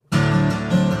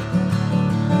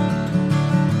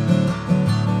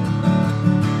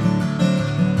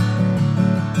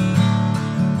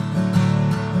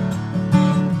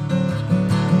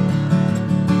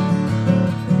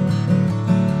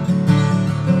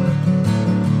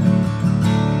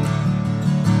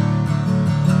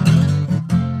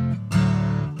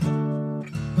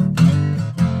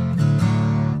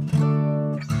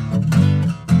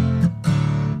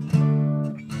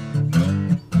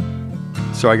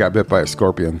So I got bit by a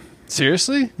scorpion.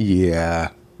 Seriously? Yeah.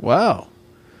 Wow.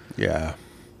 Yeah.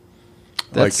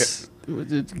 That's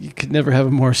you could never have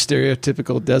a more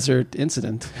stereotypical desert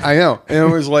incident. I know. And it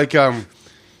was like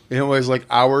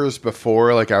hours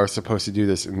before like I was supposed to do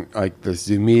this in like this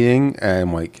Zoom meeting, and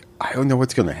I'm like, I don't know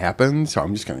what's going to happen, so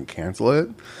I'm just going to cancel it.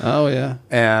 Oh yeah.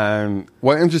 And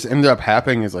what just ended up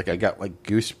happening is like I got like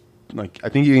like I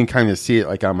think you can kind of see it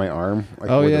like on my arm, like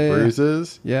where the bruise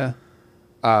is. Yeah.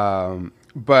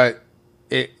 But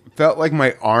it felt like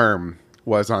my arm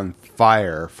was on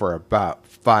fire for about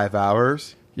 5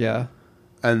 hours. Yeah.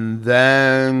 And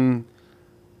then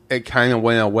it kind of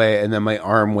went away, and then my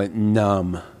arm went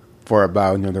numb for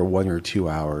about another 1 or 2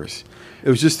 hours. It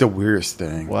was just the weirdest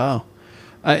thing. Wow.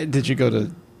 Did you go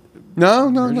to No,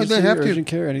 I didn't have to. urgent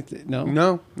care or anything?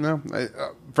 No. No.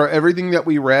 For everything that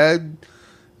we read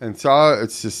and saw,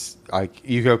 it's just like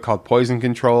you go called poison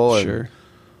control. And Sure.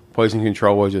 Poison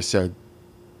control just said,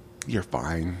 "You're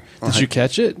fine." Did you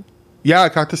catch it? Yeah, I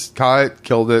caught it,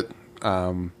 killed it.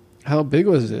 How big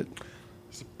was it?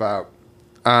 It's about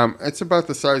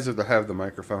the size of the head of the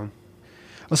microphone.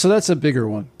 Oh, so that's a bigger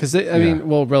one. Because I mean,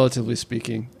 well, relatively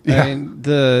speaking, Yeah. I mean,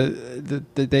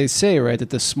 they say right that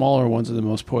the smaller ones are the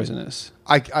most poisonous.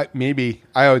 I maybe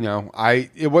I don't know.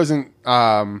 It wasn't.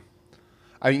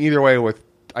 Either way,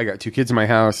 I got 2 kids in my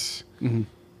house,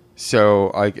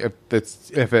 so like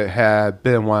if it had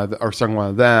been sung one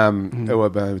of them, it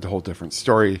would have been a whole different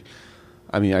story.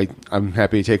 I mean, I'm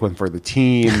happy to take one for the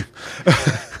team,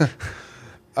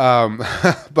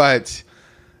 but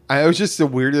it was just the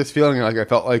weirdest feeling. Like I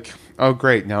felt like, oh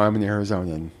great, now I'm in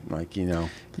Arizona, and like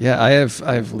Yeah,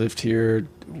 I've lived here.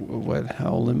 What? How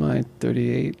old am I?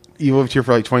 38. You lived here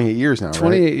for like 28 years now,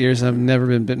 28 right? years. I've never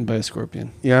been bitten by a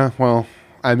scorpion. Yeah, well,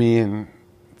 I mean,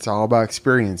 it's all about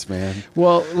experience, man.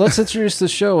 Well, let's introduce the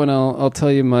show, and I'll tell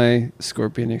you my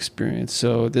scorpion experience.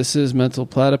 So this is Mental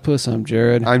Platypus. I'm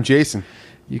Jared. I'm Jason.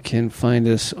 You can find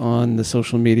us on the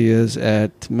social medias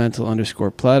at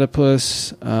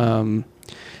mental_platypus.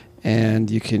 And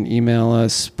you can email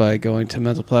us by going to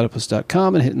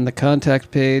mentalplatypus.com and hitting the contact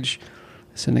page,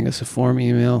 sending us a form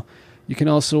email. You can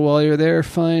also, while you're there,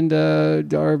 find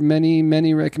our many,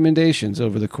 many recommendations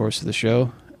over the course of the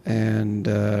show. And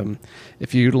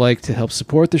if you'd like to help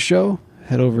support the show,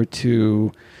 head over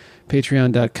to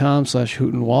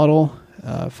patreon.com/hootandwaddle,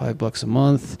 $5 a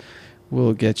month.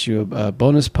 We'll get you a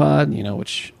bonus pod,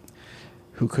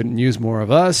 who couldn't use more of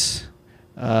us.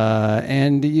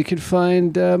 And you can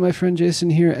find my friend Jason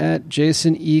here at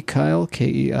Jason E. Kyle,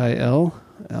 Keil,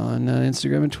 on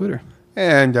Instagram and Twitter.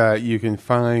 And you can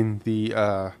find the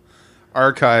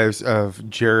archives of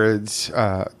Jared's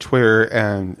Twitter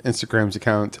and Instagram's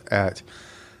account at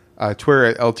Twitter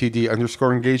at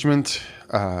LTD_engagement.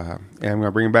 And I'm going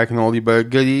to bring back an oldie but a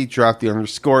goodie. Drop the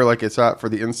underscore like it's hot for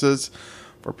the Instas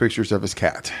for pictures of his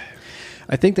cat.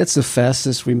 I think that's the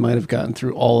fastest we might have gotten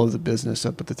through all of the business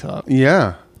up at the top.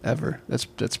 Yeah. Ever.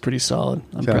 That's pretty solid.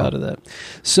 I'm proud of that.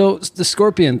 So the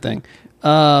scorpion thing.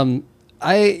 I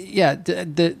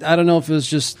don't know if it was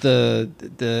just the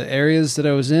areas that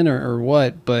I was in or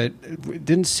what, but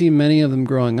didn't see many of them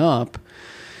growing up.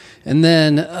 And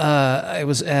then I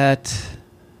was at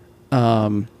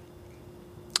my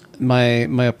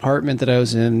apartment that I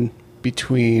was in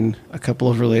between a couple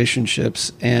of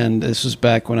relationships, and this was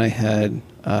back when I had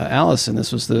Allison.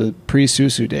 This was the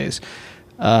pre-Susu days.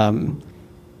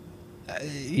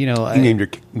 You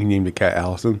named a cat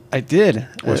Allison. I did.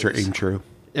 Was her aim true?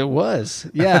 It was.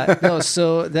 Yeah. No.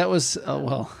 So that was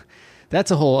that's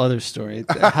a whole other story.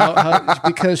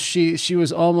 Because she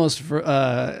was almost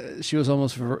Verona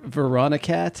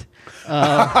cat.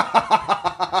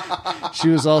 She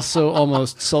was also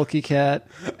almost sulky cat,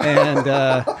 and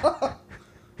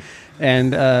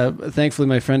thankfully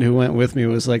my friend who went with me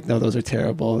was like, no, those are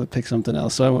terrible. Pick something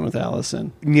else. So I went with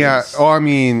Allison. Yeah.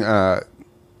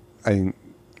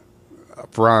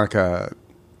 Veronica,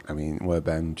 would have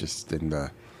been just in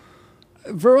the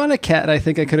Verona cat. I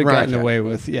think I could have Verona gotten cat. away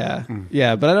with. Yeah.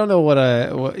 Yeah. But I don't know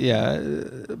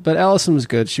but Allison was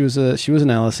good. She was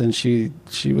an Allison. She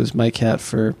was my cat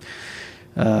for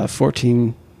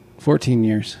 14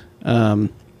 years.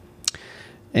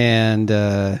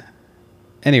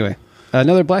 Anyway,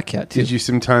 another black cat too. Did you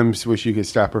sometimes wish you could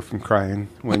stop her from crying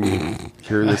when you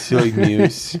hear the silly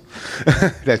news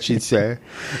that she'd say?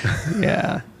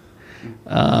 Yeah.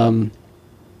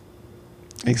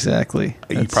 Exactly.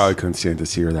 You probably couldn't stand to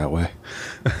see her that way.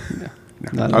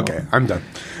 No. Okay, I'm done.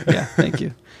 Yeah, thank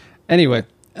you. Anyway,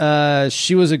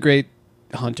 she was a great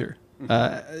hunter.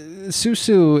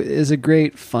 Susu is a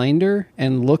great finder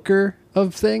and looker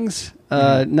of things.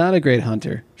 Not a great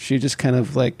hunter. She just kind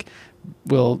of like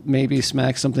will maybe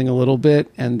smack something a little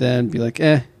bit and then be like,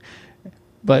 eh.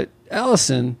 But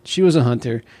Allison, she was a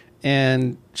hunter,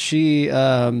 and she.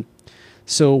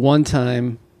 So one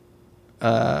time,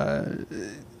 there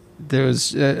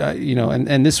was,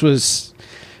 and this was,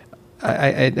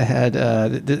 I had,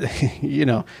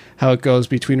 how it goes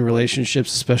between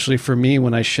relationships, especially for me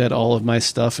when I shed all of my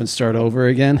stuff and start over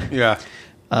again. Yeah.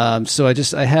 So I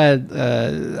had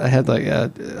like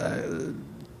a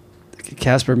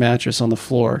Casper mattress on the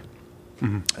floor,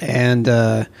 and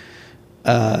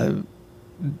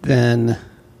then.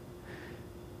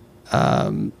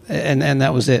 And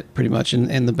that was it pretty much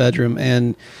in the bedroom.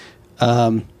 And,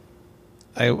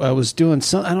 I was doing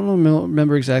some, I don't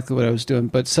remember exactly what I was doing,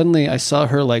 but suddenly I saw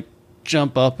her like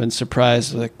jump up and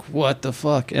surprised, like, what the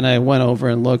fuck? And I went over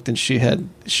and looked, and she had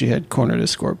cornered a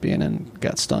scorpion and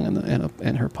got stung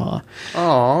in her paw.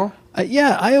 Oh.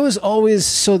 Yeah. I was always,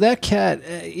 so that cat,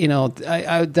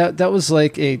 that was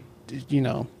like a,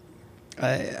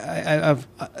 I've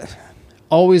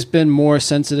always been more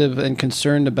sensitive and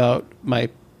concerned about my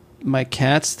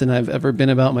cats than I've ever been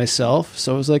about myself.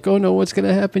 So I was like, oh no, what's going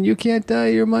to happen? You can't die.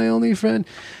 You're my only friend.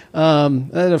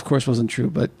 That of course wasn't true,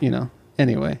 but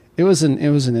anyway, it was an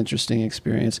interesting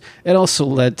experience. It also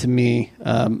led to me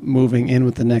moving in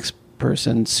with the next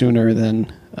person sooner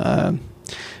than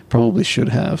probably should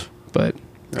have, but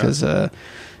because I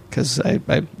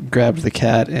grabbed the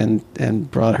cat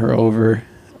and brought her over,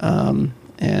 and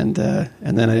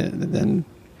then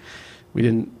we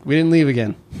didn't leave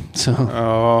again. So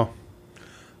oh,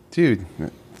 dude,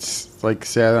 it's like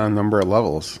sad on a number of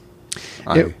levels.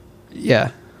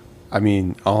 Yeah. I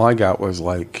mean, all I got was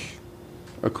like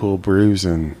a cool bruise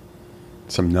and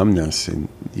some numbness, and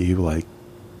you like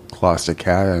lost a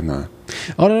cat and a...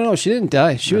 Oh no, she didn't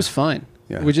die. She was fine.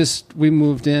 Yeah. We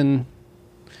moved in.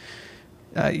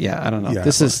 I don't know. Yeah,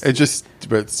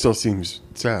 but it still seems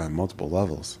sad on multiple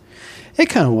levels. It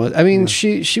kind of was. I mean,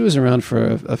 she was around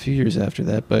for a few years after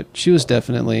that, but she was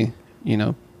definitely,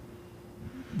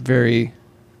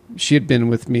 she had been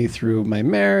with me through my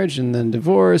marriage and then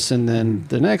divorce and then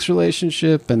the next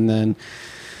relationship and then,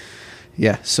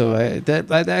 so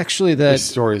The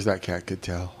stories that cat could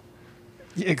tell.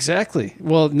 Exactly.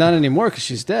 Well, not anymore because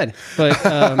she's dead, but,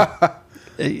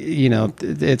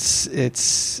 it's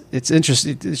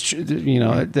interesting,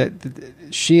 that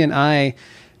she and I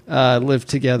lived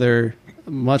together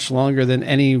much longer than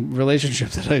any relationship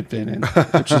that I've been in,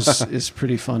 which is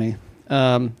pretty funny.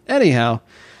 Anyhow,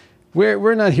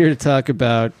 we're not here to talk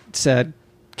about sad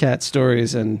cat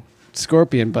stories and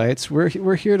scorpion bites.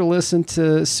 We're here to listen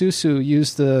to Susu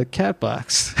use the cat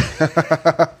box.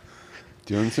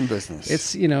 Doing some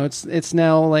business. It's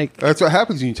now like... That's what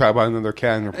happens when you talk about another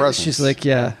cat in her presence. She's like,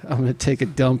 yeah, I'm going to take a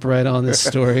dump right on this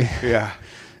story. Yeah.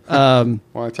 Want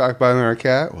to talk about another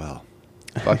cat? Well,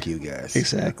 fuck you guys.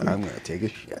 Exactly. I'm going to take a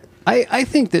shit. I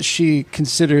think that she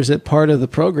considers it part of the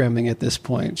programming at this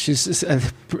point.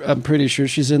 I'm pretty sure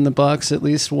she's in the box at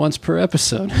least once per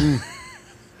episode.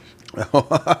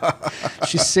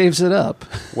 She saves it up.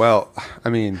 Well, I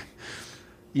mean,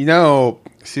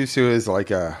 Susu is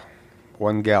like a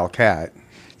one gal cat.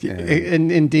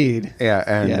 Indeed. Yeah,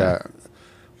 and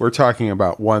we're talking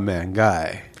about one man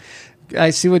guy.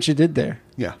 I see what you did there.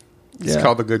 Yeah. It's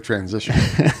called a good transition.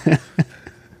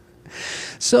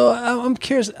 So I'm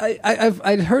curious.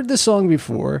 I'd heard this song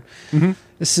before. Mm-hmm.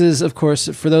 This is, of course,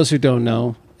 for those who don't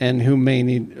know and who may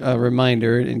need a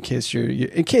reminder, in case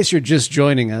you're just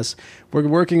joining us, we're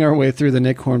working our way through the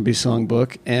Nick Hornby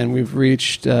songbook, and we've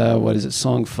reached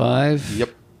song 5. Yep.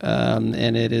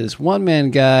 And it is One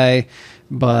Man Guy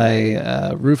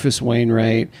by Rufus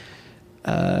Wainwright,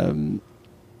 and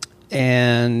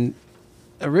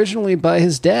originally by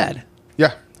his dad.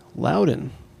 Yeah.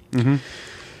 Loudon. Mm-hmm.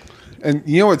 And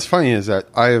what's funny is that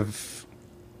I've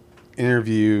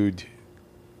interviewed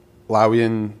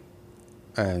Loudon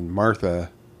and Martha,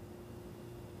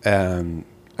 and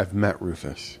I've met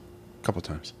Rufus a couple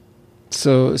times.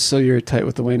 So you're tight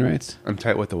with the Wainwrights? I'm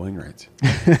tight with the Wainwrights.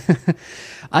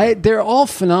 They're all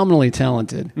phenomenally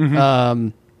talented.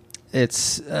 Mm-hmm.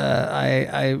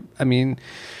 I mean,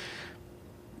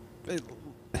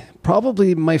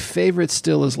 probably my favorite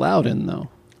still is Loudon, though.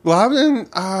 Loudon,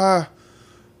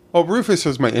 Rufus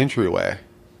was my entryway.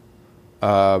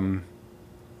 I mean,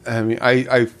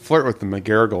 I flirt with the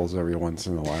McGarrigles every once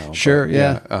in a while. Sure,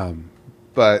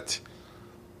 but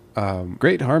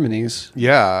great harmonies.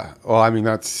 Yeah. Well, I mean,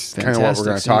 that's kind of what we're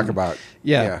going to talk about.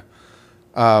 Yeah.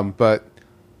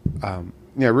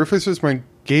 Rufus was my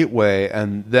gateway,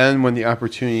 and then when the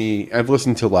opportunity, I've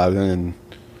listened to Loudon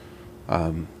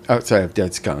outside of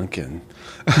Dead Skunk, and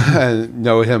I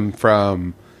know him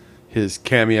from his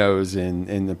cameos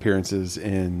and appearances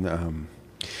in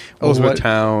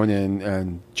Elizabethtown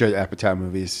and Judd Apatow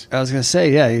movies. I was gonna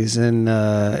say, yeah, he's in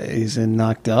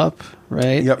Knocked Up,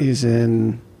 right? Yep. He's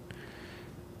in.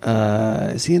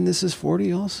 Is he in This Is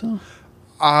 40 also?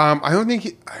 I don't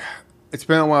think it's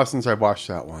been a while since I've watched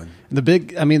that one. The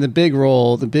big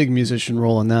musician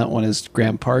role in that one is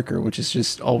Graham Parker, which is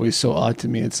just always so odd to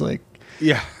me. It's like,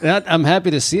 Yeah. I'm happy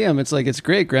to see him. It's like, it's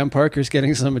great. Graham Parker's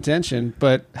getting some attention,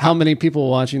 but how many people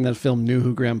watching that film knew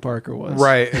who Graham Parker was?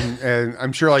 Right. And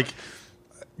I'm sure like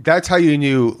that's how you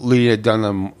knew Lena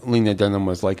Dunham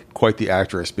was like quite the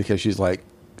actress, because she's like,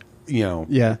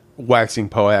 Yeah. waxing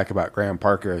poetic about Graham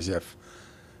Parker as if,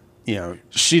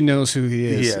 She knows who he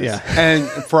he is. is. Yeah. And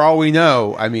for all we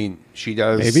know, I mean, she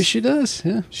does. Maybe she does.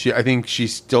 Yeah. I think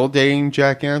she's still dating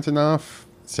Jack Antonoff.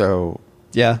 So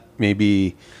Yeah.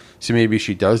 maybe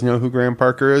she does know who Graham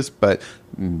Parker is, but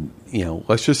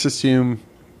let's just assume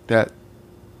that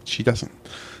she doesn't.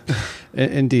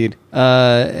 Indeed.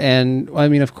 And I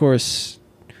mean, of course,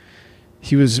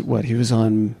 he was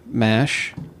on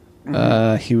MASH.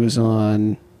 He was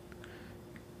on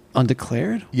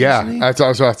Undeclared. Yeah, wasn't he? that's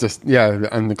also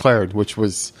Undeclared, which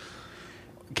was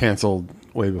canceled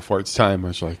way before its time,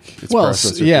 much like its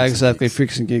predecessor, yeah, Freaks and exactly. Geeks.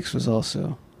 Freaks and Geeks was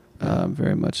also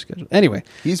very much scheduled. Anyway,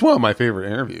 He's one of my favorite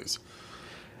interviews.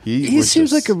 he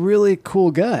seems like a really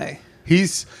cool guy.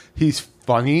 He's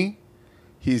funny.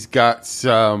 He's got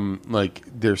some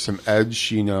there's some edge.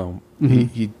 He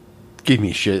gave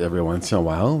me shit every once in a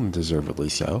while, and deservedly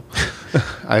so.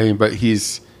 But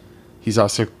he's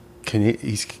also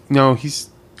he's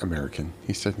American.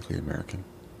 He's technically American.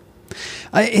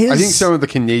 I think some of the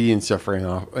Canadian stuff ran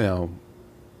off,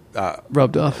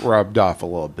 rubbed off a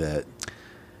little bit.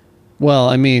 Well,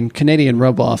 I mean, Canadian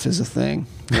rub-off is a thing.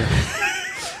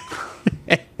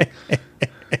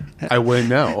 I wouldn't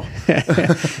know.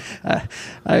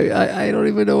 I don't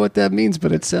even know what that means,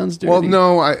 but it sounds dirty. Well,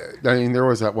 no, I mean, there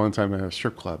was that one time at a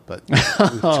strip club, but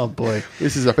Oh boy,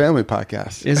 this is a family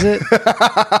podcast. is it?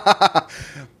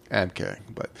 I'm kidding,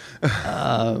 but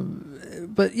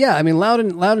But yeah, I mean,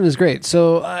 Loudon is great.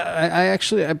 So I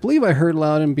believe I heard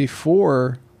Loudon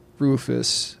before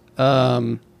Rufus,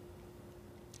 and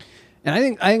I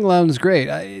think Loudon's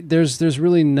great. There's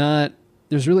really not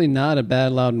a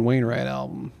bad Loudon Wainwright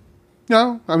album.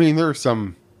 no, I mean, there are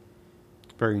some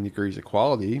varying degrees of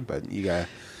quality, but you got.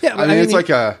 Yeah, I mean, it's like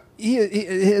a.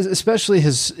 Especially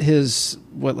his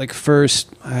first,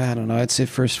 I don't know, I'd say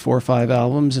first 4 or 5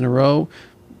 albums in a row,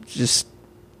 just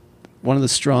one of the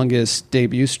strongest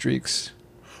debut streaks.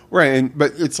 Right,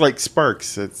 but it's like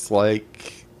Sparks. It's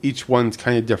like each one's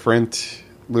kind of different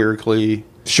lyrically,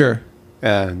 Sure.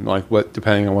 and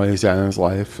depending on what he's at in his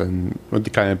life and what the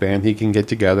kind of band he can get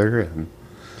together. And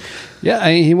Yeah,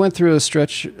 he went through a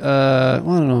stretch. I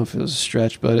don't know if it was a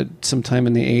stretch, but sometime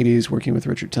in the 80s working with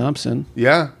Richard Thompson.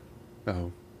 yeah,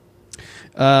 oh,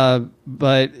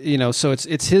 But so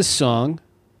it's his song,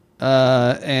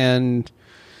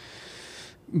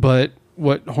 but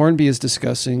what Hornby is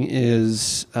discussing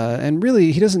is, and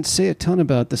really he doesn't say a ton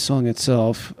about the song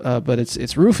itself, but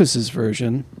it's Rufus's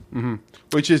version,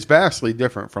 which is vastly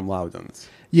different from Loudon's.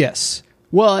 Yes.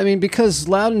 Well, I mean, because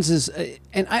Loudon's is,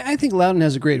 and I think Loudon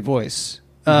has a great voice.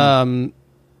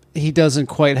 He doesn't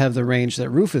quite have the range that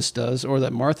Rufus does or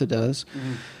that Martha does,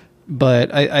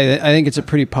 but I think it's a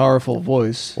pretty powerful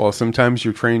voice. Well, sometimes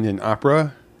you're trained in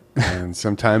opera, and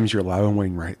sometimes you're Loudon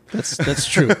Wainwright. That's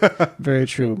true. Very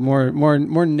true.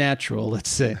 More natural, let's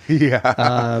say.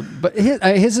 Yeah. But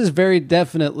his is very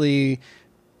definitely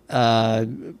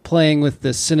playing with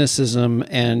the cynicism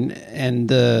and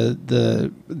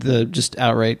the just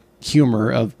outright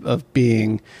humor of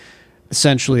being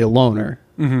essentially a loner,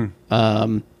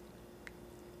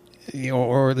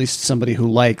 or at least somebody who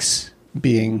likes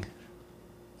being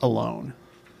alone.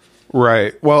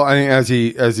 Right. Well, I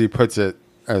think as he puts it,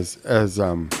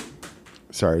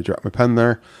 sorry, I dropped my pen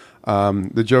there.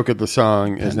 The joke of the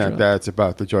song is not that it's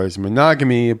about the joys of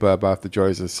monogamy, but about the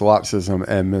joys of solipsism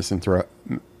and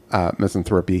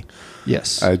misanthropy.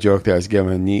 Yes. A joke that is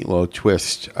given a neat little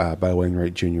twist by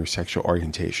Wainwright Jr.'s sexual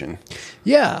orientation.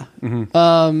 Yeah.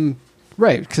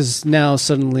 Right, because now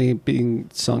suddenly being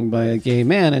sung by a gay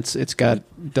man, it's got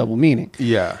double meaning.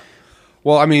 Yeah.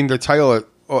 Well, I mean, the title,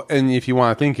 and if you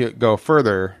want to go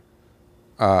further,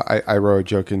 I wrote a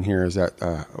joke in here, is that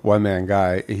One Man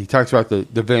Guy, he talks about the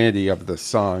divinity of the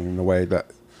song and the way that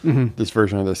this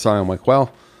version of the song, I'm like,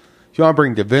 well, if you want to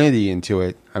bring divinity into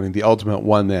it, I mean, the ultimate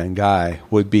one man guy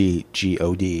would be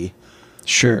God.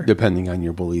 Sure. Depending on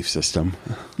your belief system.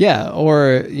 Yeah,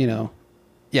 or,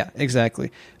 yeah,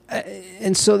 exactly.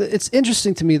 And so it's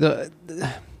interesting to me, though.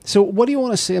 So what do you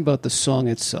want to say about the song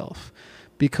itself?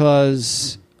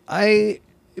 Because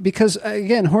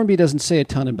again, Hornby doesn't say a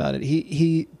ton about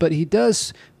it. But he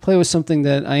does play with something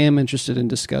that I am interested in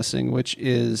discussing, which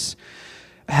is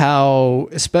how,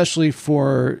 especially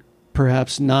for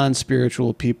perhaps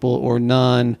non-spiritual people or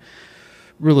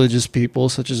non-religious people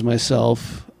such as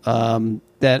myself,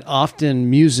 that often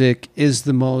music is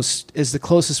the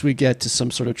closest we get to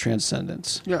some sort of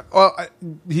transcendence. Yeah, well,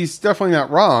 he's definitely not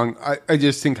wrong. I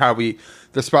just think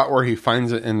the spot where he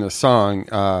finds it in the song,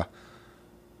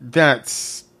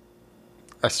 that's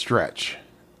a stretch.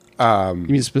 You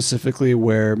mean specifically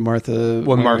where Martha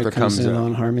comes in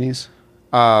on harmonies?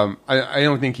 I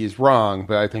don't think he's wrong,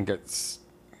 but I think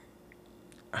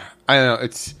I don't know.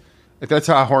 If that's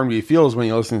how Hornby feels when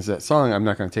he listens to that song, I'm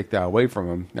not going to take that away from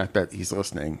him. Not that he's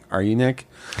listening. Are you, Nick?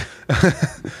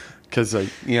 Because all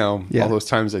those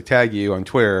times I tag you on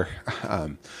Twitter.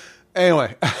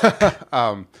 Anyway,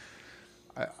 I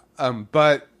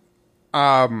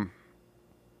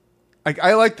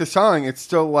like the song. It's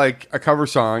still like a cover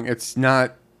song. It's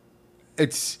not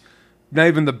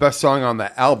even the best song on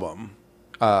the album,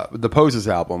 the Poses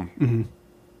album. Mm-hmm.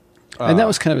 And that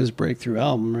was kind of his breakthrough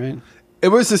album, right? It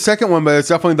was the second one, but it's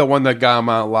definitely the one that got him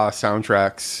on a lot of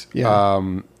soundtracks. Yeah.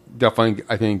 Definitely,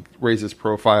 I think, raised his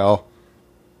profile.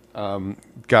 So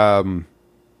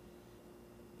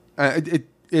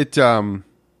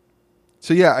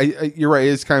yeah, you're right.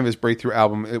 It's kind of his breakthrough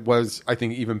album. It was, I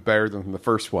think, even better than the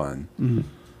first one. Mm-hmm.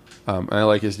 And I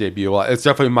like his debut a lot. It's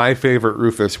definitely my favorite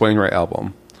Rufus Wainwright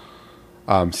album.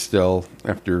 Still,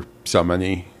 after so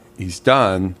many he's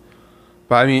done,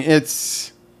 but I mean,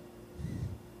 it's.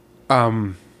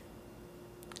 There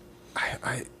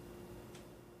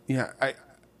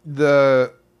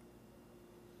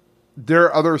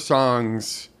are other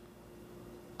songs,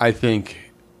 I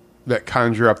think, that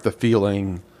conjure up the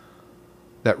feeling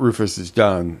that Rufus has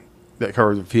done, that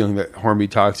cover the feeling that Hornby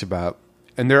talks about.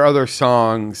 And there are other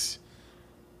songs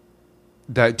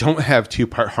that don't have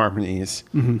 2-part harmonies,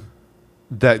 mm-hmm.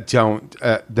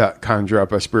 that conjure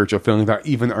up a spiritual feeling that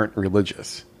even aren't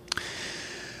religious.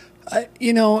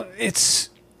 It's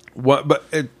what, but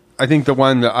I think the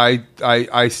one that I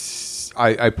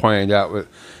pointed out was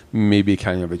maybe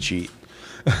kind of a cheat.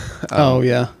 Oh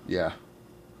yeah.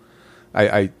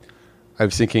 I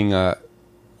was thinking. I'm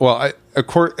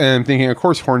thinking, of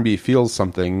course, Hornby feels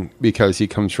something because he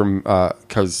comes from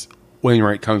because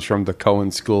Wainwright comes from the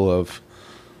Cohen school of,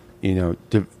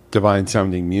 divine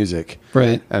sounding music.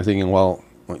 Right. I'm thinking, well,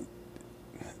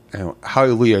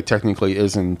 Hallelujah technically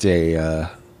isn't a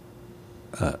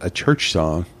church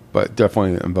song, but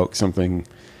definitely invokes something.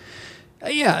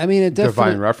 Yeah, I mean, it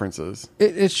definitely divine references.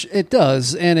 It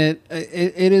does, and it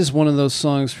is one of those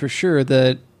songs for sure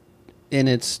that in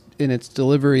its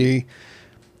delivery,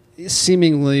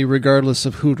 seemingly regardless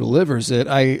of who delivers it,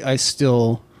 I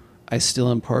still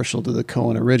am partial to the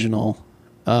Cohen original,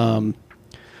 but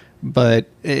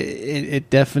it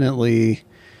definitely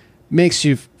makes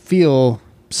you feel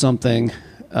something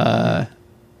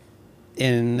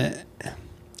in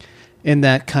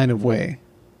that kind of way,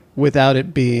 without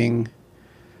it being,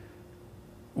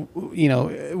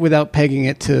 without pegging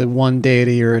it to one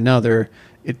deity or another.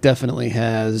 It definitely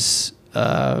has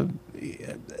it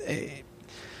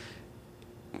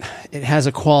has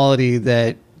a quality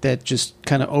that just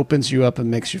kind of opens you up and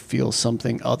makes you feel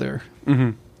something other.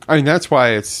 Mm-hmm. I mean, that's why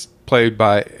it's played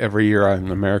by every year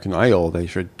on American Idol. They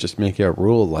should just make it a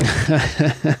rule, like,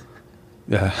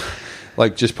 yeah,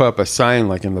 like just put up a sign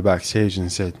like in the backstage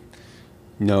and said,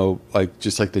 no, like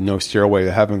just like the no stairway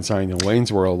to heaven sign in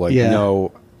Wayne's World, like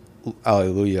no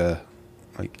Hallelujah,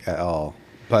 like at all.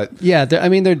 But yeah,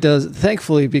 there does,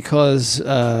 thankfully, because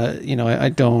I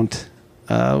don't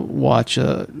watch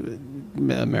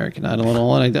American Idol at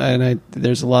all, and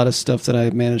there's a lot of stuff that I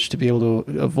managed to be able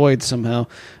to avoid somehow.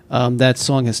 That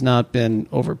song has not been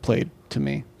overplayed to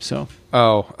me. So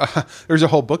there's a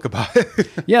whole book about it.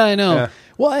 Yeah, I know. Yeah.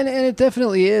 Well, and it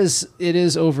definitely is. It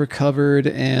is overcovered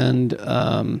and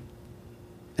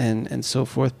so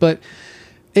forth. But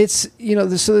it's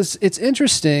it's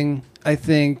interesting. I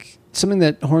think something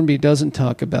that Hornby doesn't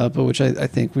talk about, but which I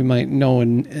think we might know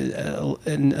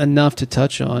enough to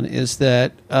touch on, is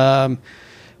that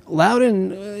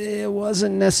Loudon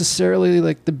wasn't necessarily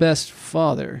like the best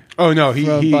father. Oh no,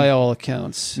 by all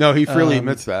accounts. No, he freely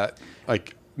admits that,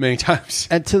 like many times,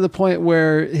 and to the point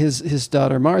where his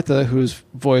daughter Martha, whose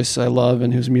voice I love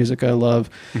and whose music I love,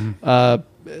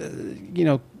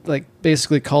 mm-hmm. Like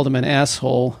basically called him an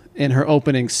asshole in her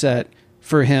opening set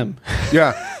for him.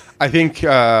 Yeah, I think.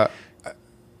 Martha.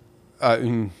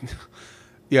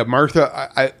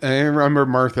 I remember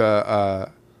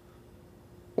Martha.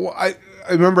 Well, I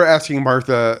remember asking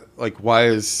Martha, like, why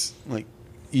is like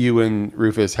you and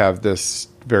Rufus have this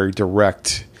very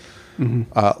direct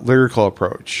lyrical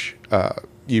approach?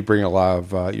 You bring a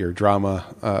lot of your drama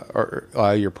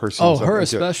or your personal. Oh, stuff her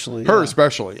into it. especially. Her yeah.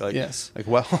 especially. Like, Yes. Like,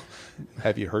 well,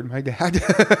 have you heard my dad?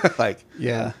 Like,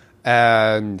 Yeah.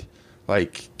 and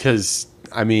like, because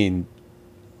I mean,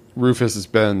 Rufus has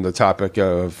been the topic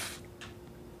of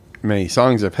many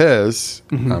songs of his.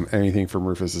 Anything from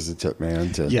Rufus is a Tip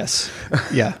Man to Yes.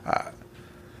 Yeah.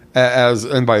 as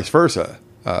and vice versa.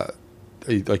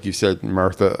 Like you said,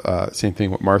 Martha. Same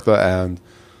thing with Martha, and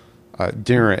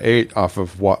Dinner at 8 off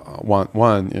of Want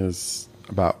One is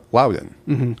about Loudon,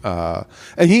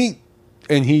 and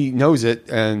he knows it,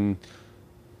 and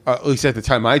at least at the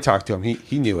time I talked to him,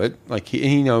 he knew it. Like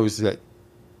he knows that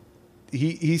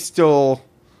he's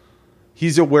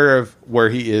aware of where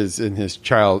he is in his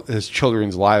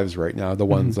children's lives right now. The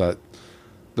ones that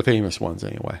the famous ones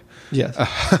anyway. Yes.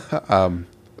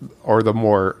 Or the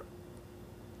more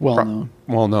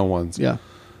well-known ones. Yeah.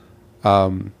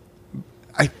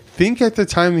 I think at the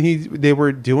time they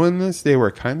were doing this, they were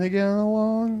kind of getting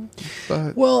along.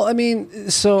 But Well, I mean,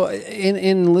 so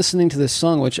in listening to this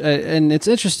song, which and it's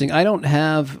interesting, I don't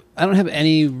have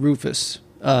any Rufus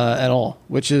at all,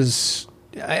 which is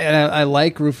I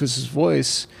like Rufus's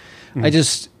voice. I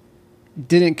just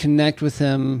didn't connect with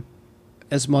him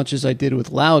as much as I did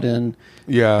with Loudon,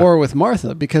 or with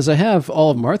Martha, because I have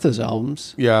all of Martha's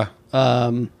albums. Yeah.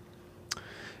 And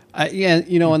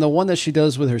the one that she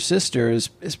does with her sister is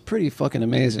pretty fucking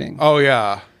amazing. Oh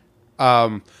yeah.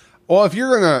 Well, if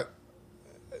you're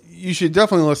you should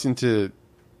definitely listen to.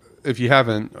 If you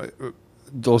haven't,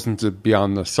 listen to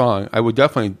Beyond the Song. I would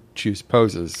definitely choose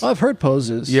Poses. Oh, I've heard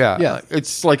Poses. Yeah.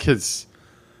 It's like his.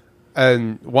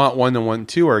 And Want One and Want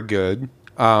Two are good.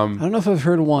 I don't know if I've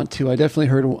heard Want To. I definitely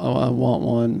heard Want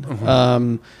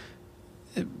One.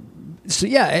 So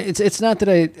yeah, it's not that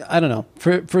I don't know.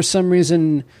 For some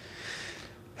reason,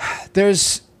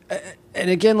 there's, and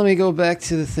again, let me go back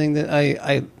to the thing that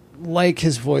I like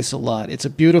his voice a lot. It's a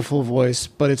beautiful voice,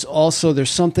 but it's also,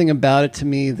 there's something about it to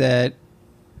me that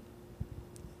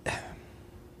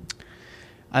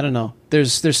I don't know.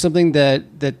 There's something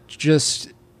that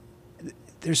just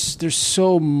there's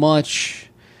so much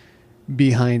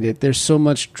behind it. There's so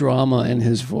much drama in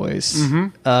his voice,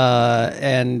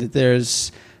 and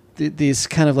there's these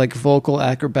kind of like vocal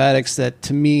acrobatics that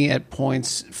to me at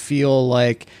points feel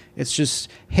like it's just,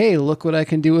 hey, look what I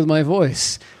can do with my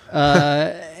voice.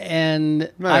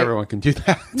 And not everyone can do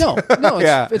that. No,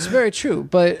 it's very true,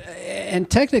 and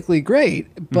technically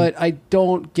great, but I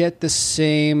don't get the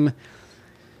same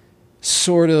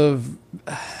sort of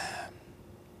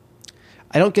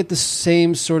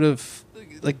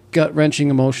like gut-wrenching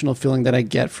emotional feeling that I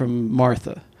get from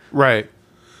Martha. Right.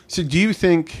 So do you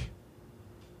think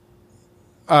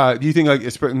like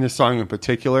it's in this song in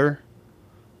particular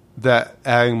that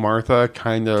adding Martha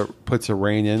kind of puts a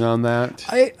rein in on that?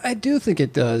 I do think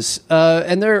it does.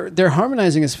 And their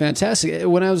harmonizing is fantastic.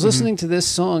 When I was listening to this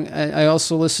song, I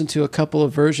also listened to a couple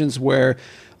of versions where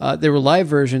there were live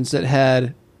versions that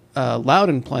had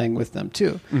Loudon playing with them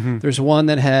too. There's one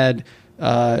that had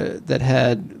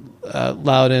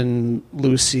Loudon,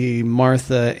 Lucy,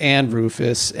 Martha, and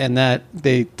Rufus, and that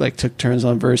they like took turns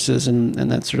on verses and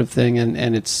that sort of thing,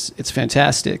 and it's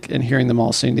fantastic. And hearing them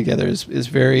all sing together is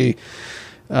very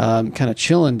kind of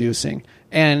chill inducing.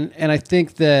 And I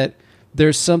think that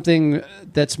there's something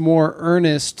that's more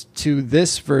earnest to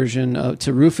this version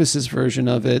to Rufus's version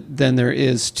of it than there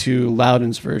is to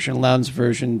Loudon's version. Loudon's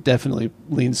version definitely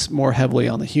leans more heavily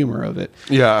on the humor of it.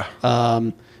 Yeah.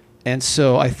 And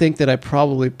so I think that I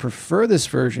probably prefer this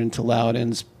version to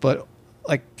Loudon's, but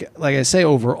like I say,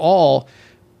 overall,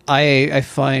 I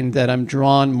find that I'm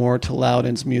drawn more to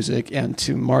Loudon's music and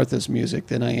to Martha's music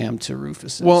than I am to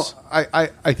Rufus's. Well,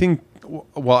 I think,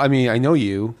 well, I mean, I know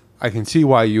you. I can see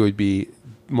why you would be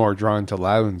more drawn to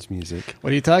Loudon's music.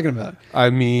 What are you talking about? I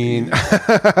mean...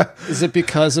 Is it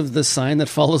because of the sign that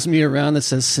follows me around that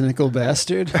says cynical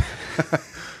bastard?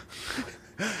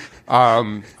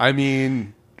 I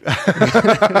mean...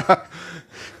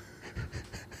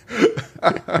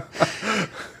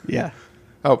 Yeah.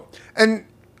 Oh, and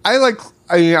I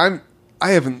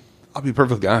haven't, I'll be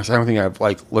perfectly honest, I don't think I've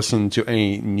listened to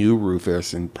any new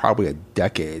Rufus in probably a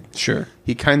decade. Sure.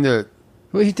 He kind of...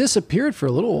 Well, he disappeared for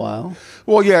a little while.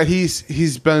 Well, yeah,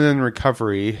 he's been in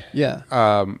recovery. Yeah.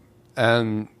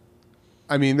 And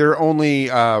I mean, they're only,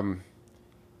 and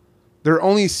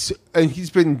he's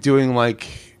been doing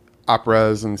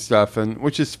operas and stuff, and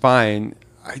which is fine.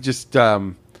 I just,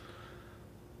 I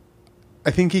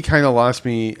think he kind of lost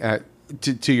me at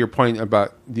to your point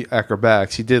about the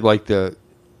acrobatics, he did like a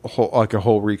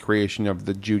whole recreation of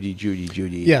the Judy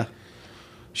Yeah.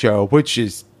 show, which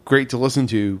is great to listen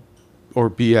to or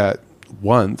be at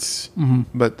once. Mm-hmm.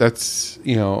 But that's,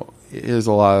 it is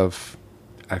a lot of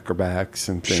acrobatics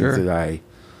and things Sure. that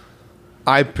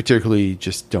I particularly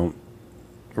just don't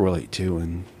relate to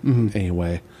in any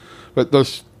way. But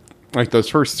those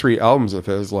first 3 albums of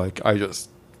his, like, I just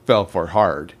fell for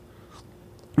hard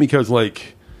because,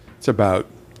 like, it's about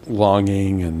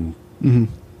longing and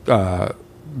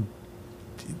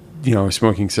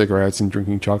smoking cigarettes and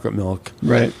drinking chocolate milk,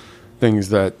 Right. things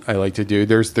that I like to do.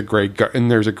 There's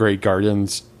there's a Great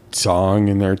Gardens song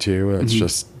in there too. It's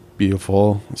just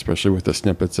beautiful, especially with the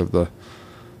snippets of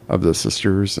the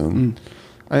sisters, and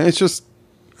it's just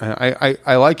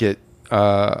I like it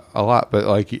a lot. But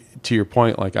like to your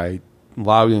point, like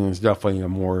Loudon is definitely a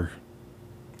more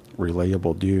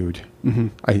relatable dude.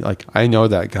 I know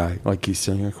that guy, like he's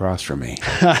sitting across from me,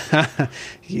 Yeah.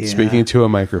 speaking to a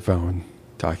microphone,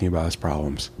 talking about his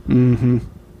problems.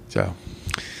 So,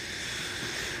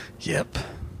 Yep.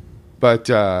 but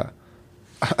the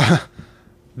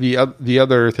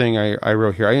other thing I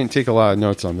wrote here, I didn't take a lot of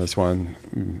notes on this one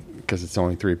because it's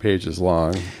only 3 pages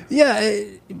long. Yeah.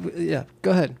 Yeah.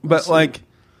 Go ahead. But like,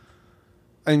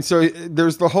 and so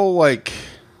there's the whole like,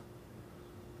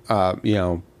 of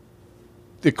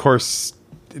course,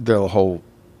 the whole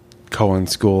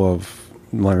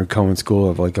Leonard Cohen school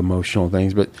of like emotional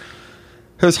things, but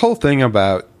his whole thing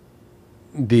about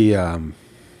the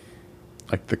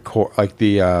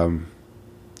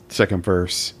second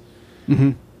verse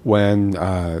when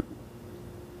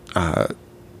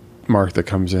Martha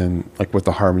comes in like with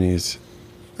the harmonies,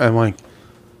 I'm like,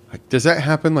 does that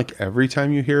happen like every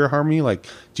time you hear a harmony? Like,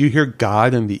 do you hear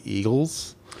God in the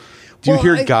Eagles? Do you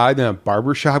hear God in a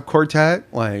barbershop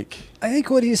quartet? Like, I think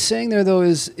what he's saying there though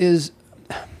is it's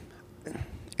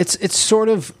sort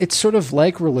of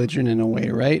like religion in a way,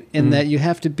 right? In that you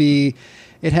have to be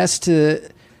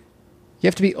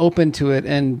open to it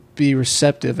and be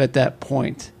receptive at that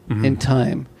point in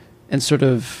time, and sort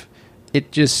of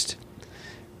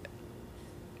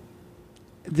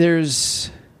there is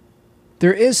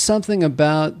something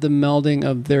about the melding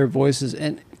of their voices,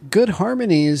 and good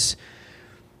harmonies,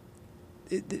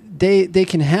 they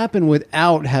can happen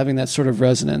without having that sort of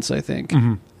resonance, I think.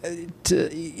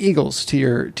 To Eagles, to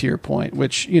your point,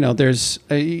 which, there's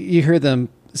you hear them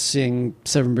sing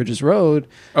Seven Bridges Road.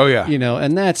 oh yeah,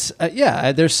 And that's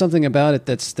there's something about it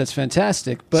that's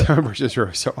fantastic. But Seven Bridges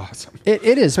Road is so awesome. it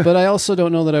is, but I also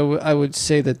don't know that I would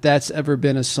say that that's ever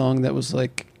been a song that was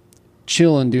like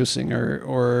chill-inducing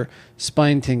or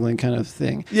spine-tingling kind of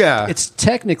thing. Yeah. It's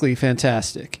technically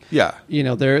fantastic. Yeah.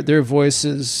 Their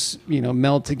voices,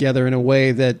 meld together in a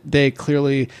way that they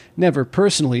clearly never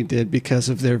personally did because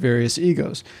of their various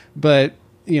egos. But,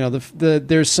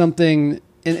 there's something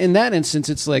in that instance,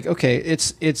 it's like, okay,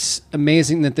 it's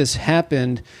amazing that this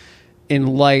happened in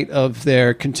light of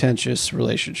their contentious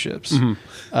relationships.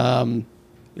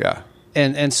 Yeah.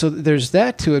 And so there's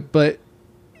that to it, but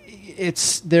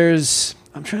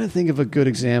I'm trying to think of a good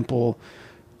example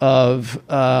of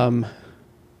there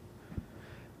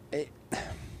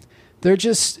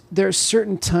are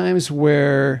certain times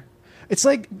where it's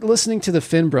like listening to the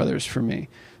Finn Brothers for me.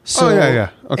 So,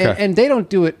 yeah. Okay. And they don't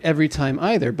do it every time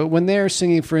either, but when they're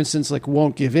singing, for instance, like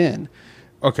Won't Give In,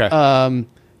 Okay.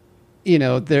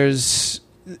 there's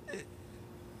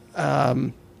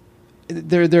there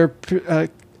are a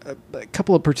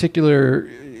couple of particular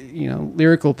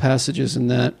lyrical passages in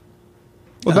that.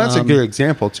 Well, that's a good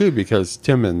example too, because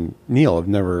Tim and Neil have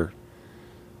never.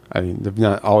 They've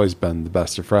not always been the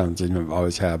best of friends. They've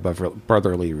always had a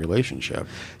brotherly relationship.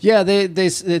 Yeah, they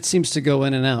it seems to go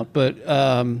in and out, but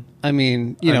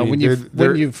when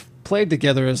you've played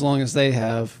together as long as they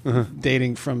have,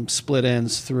 dating from Split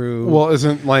Ends through. Well,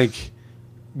 isn't like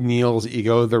Neil's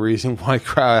ego the reason why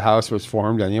Crowded House was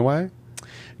formed anyway?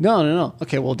 No.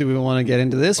 Okay, well, do we want to get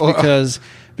into this?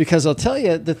 Because I'll tell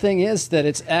you, the thing is that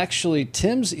it's actually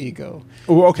Tim's ego.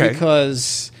 Oh, okay.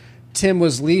 Because Tim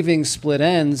was leaving Split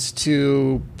Ends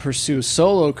to pursue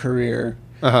solo career,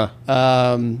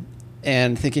 and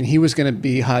thinking he was going to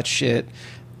be hot shit,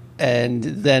 and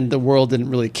then the world didn't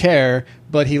really care.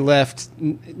 But he left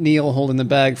Neil holding the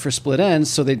bag for Split Ends,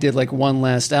 so they did like one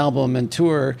last album and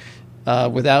tour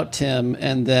without Tim,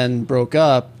 and then broke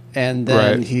up. And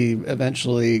then he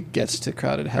eventually gets to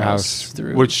Crowded House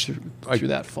through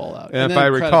that fallout. And if then I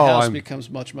Crowded recall, House becomes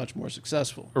much, much more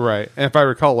successful. Right. And if I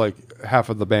recall, like half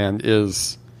of the band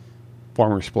is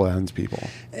former Split Ends people.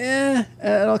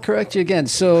 I'll correct you again.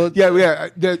 So Yeah.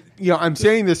 I'm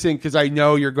saying this thing because I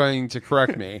know you're going to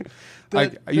correct me.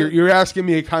 You're asking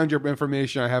me a conjure of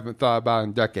information I haven't thought about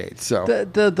in decades. So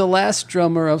the last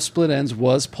drummer of Split Enz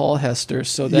was Paul Hester,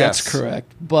 so that's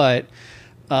correct. But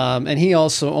and he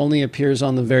also only appears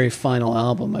on the very final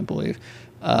album, I believe,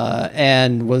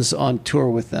 and was on tour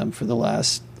with them for the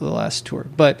last tour.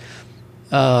 But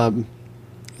the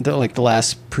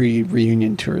last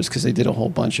pre-reunion tours, because they did a whole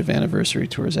bunch of anniversary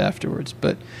tours afterwards.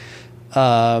 But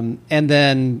and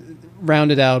then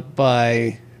rounded out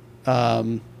by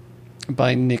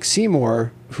Nick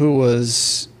Seymour, who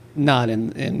was not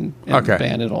in the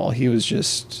band at all. He was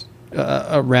just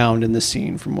around in the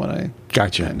scene, from what I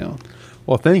know.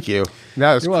 Well, thank you.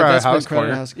 That was Crowded House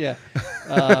Corner. Yeah.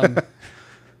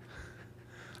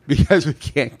 Because we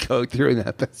can't go through an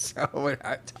episode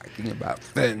without talking about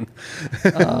Finn.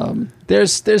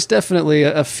 There's definitely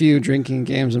a few drinking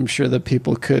games I'm sure that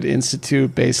people could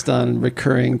institute based on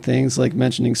recurring things, like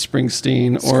mentioning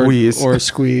Springsteen or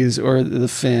Squeeze or the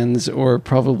Finns, or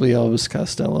probably Elvis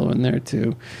Costello in there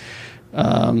too.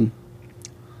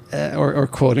 Or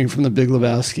quoting from The Big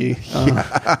Lebowski.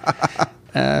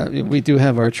 We do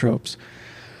have our tropes.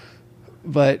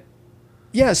 But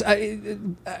yes,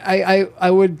 I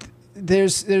would.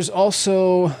 There's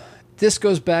also, this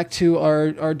goes back to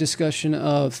our discussion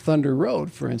of Thunder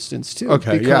Road, for instance, too.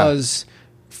 Okay, because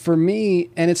for me,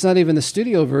 and it's not even the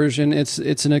studio version; it's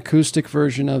an acoustic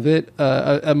version of it,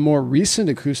 a more recent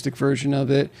acoustic version of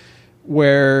it,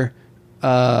 where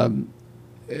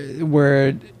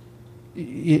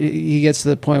he gets to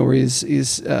the point where he's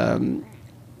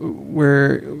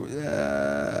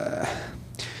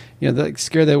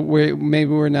scared that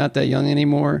maybe we're not that young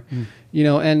anymore,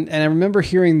 and I remember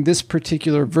hearing this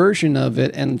particular version of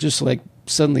it and just like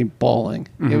suddenly bawling.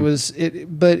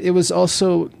 Mm-hmm. But it was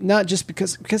also not just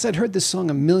because I'd heard this song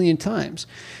a million times,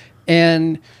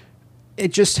 and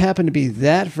it just happened to be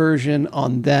that version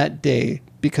on that day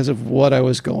because of what I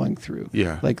was going through.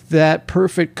 Yeah, like that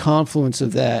perfect confluence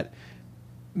of that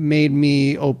made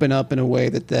me open up in a way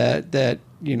that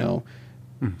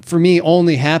for me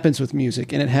only happens with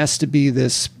music, and it has to be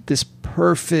this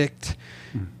perfect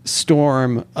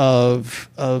storm of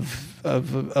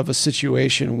a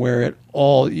situation where it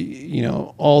all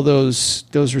those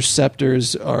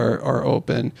receptors are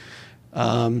open,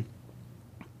 and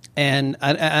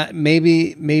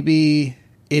maybe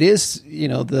it is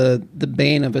the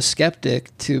bane of a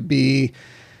skeptic to be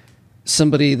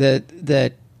somebody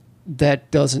that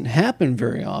doesn't happen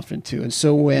very often too, and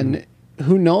so when.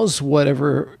 Who knows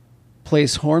whatever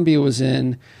place Hornby was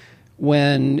in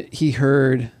when he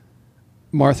heard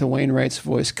Martha Wainwright's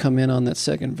voice come in on that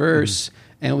second verse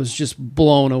and was just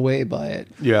blown away by it.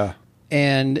 Yeah.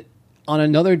 And on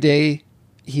another day,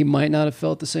 he might not have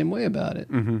felt the same way about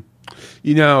it. Mm-hmm.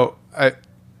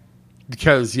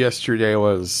 Because yesterday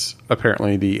was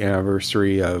apparently the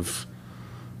anniversary of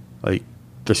like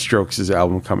the Strokes'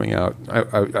 album coming out.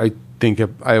 I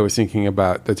was thinking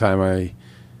about the time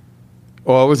it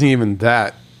wasn't even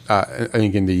that, I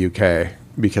think, in the UK,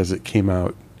 because it came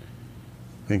out,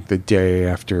 I think, the day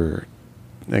after,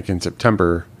 like in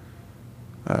September,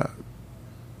 a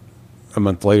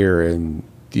month later in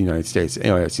the United States.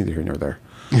 Anyway, it's neither here nor there.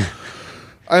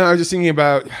 I was just thinking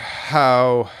about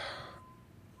how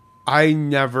I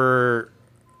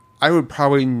would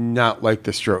probably not like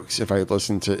the Strokes if I had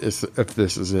listened to If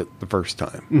This Is It the first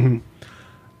time. Mm-hmm.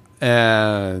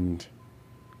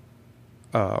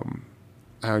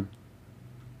 And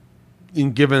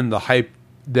given the hype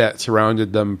that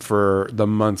surrounded them for the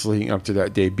months leading up to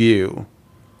that debut,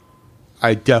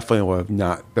 I definitely would have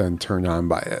not been turned on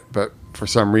by it. But for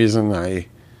some reason, I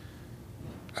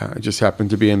just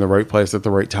happened to be in the right place at the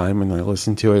right time, and I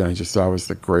listened to it, and I just thought it was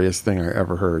the greatest thing I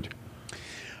ever heard.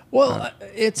 Well, I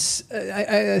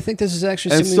think this is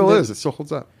actually and something it still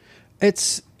holds up.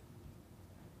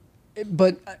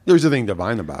 But there's a thing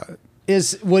divine about it.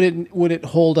 Would it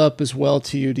hold up as well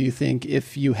to you, do you think,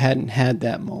 if you hadn't had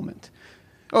that moment?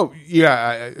 Oh,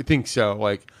 yeah, I think so.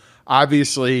 Like,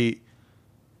 obviously,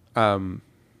 I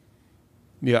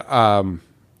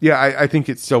think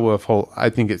it still would have I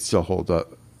think it still holds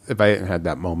up if I hadn't had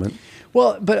that moment.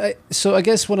 Well, but I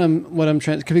guess what I'm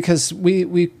trying to, because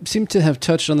we seem to have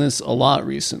touched on this a lot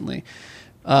recently,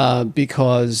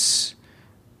 because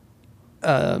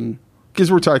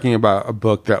we're talking about a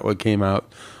book that came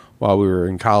out while we were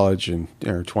in college and in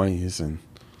our 20s, and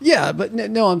yeah, but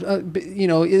no,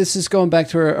 this is going back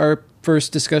to our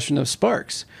first discussion of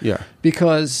Sparks. Yeah,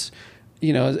 because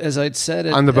as I'd said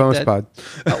on the bonus pod.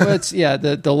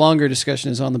 The longer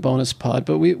discussion is on the bonus pod,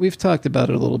 but we've talked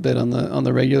about it a little bit on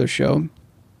the regular show.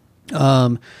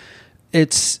 I'd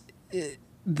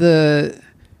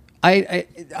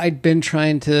been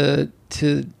trying to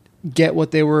get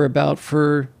what they were about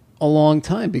for a long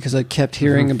time because I kept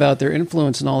hearing about their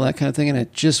influence and all that kind of thing, and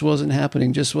it just wasn't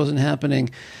happening.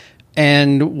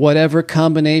 And whatever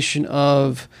combination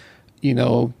of, you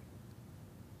know,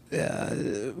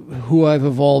 who I've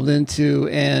evolved into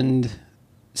and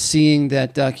seeing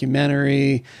that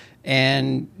documentary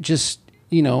and just,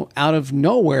 you know, out of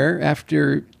nowhere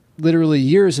after literally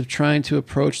years of trying to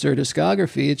approach their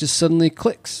discography, it just suddenly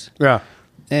clicks. Yeah.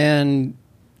 And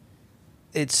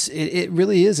it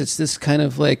really is. It's this kind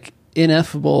of like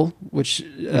ineffable, which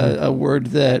a word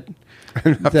that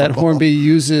Hornby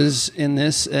uses in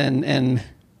this, and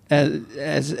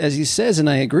as he says, and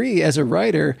I agree, as a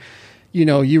writer, you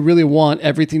know, you really want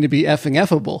everything to be effing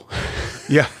effable.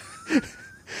 Yeah.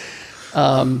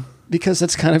 Because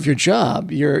that's kind of your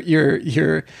job. Your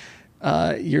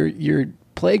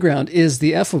playground is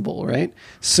the effable, right?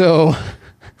 So,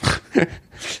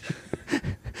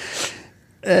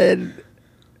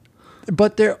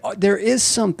 but there is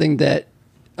something that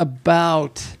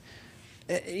about,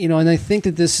 you know, and I think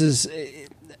that this,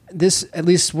 at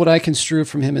least what I construe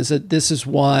from him, is that this is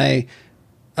why,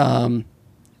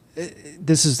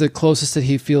 this is the closest that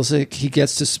he feels like he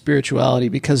gets to spirituality,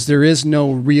 because there is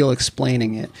no real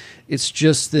explaining it. It's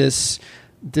just this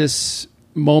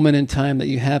moment in time that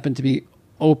you happen to be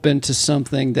open to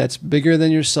something that's bigger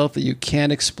than yourself, that you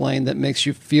can't explain, that makes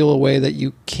you feel a way that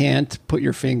you can't put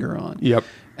your finger on. Yep.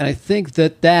 And I think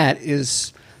that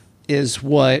is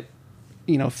what,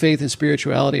 you know, faith and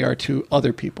spirituality are to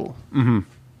other people. Mm-hmm.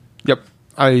 Yep.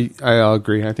 I'll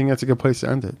agree. I think that's a good place to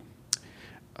end it.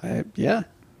 Yeah,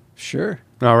 sure.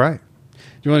 All right. Do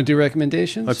you want to do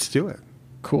recommendations? Let's do it.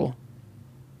 Cool.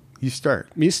 You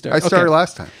start. Me start. I started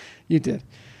last time. You did.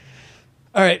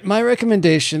 All right. My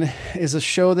recommendation is a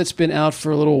show that's been out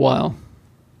for a little while,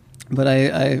 but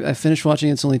I finished watching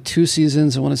it. It's only 2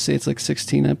 seasons. I want to say it's like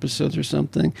 16 episodes or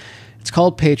something. It's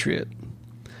called Patriot.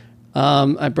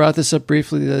 I brought this up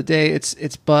briefly the other day.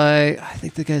 It's by, I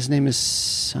think the guy's name is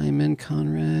Simon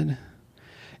Conrad.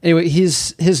 Anyway,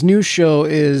 his new show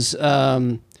is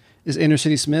Inner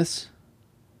City Smiths.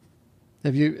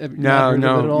 Have you not heard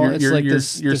of it at all? You're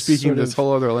speaking this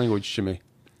whole other language to me.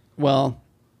 Well,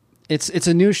 it's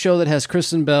a new show that has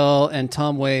Kristen Bell and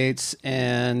Tom Waits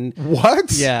and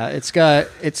what? Yeah, it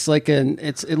looks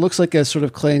like a sort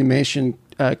of claymation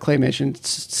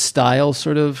style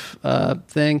sort of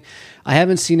thing. I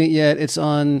haven't seen it yet. It's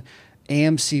on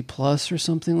AMC Plus or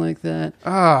something like that.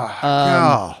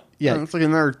 Yeah, it's like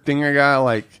another thing I got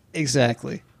like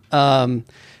exactly.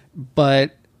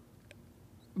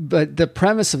 But the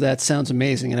premise of that sounds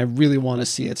amazing, and I really want to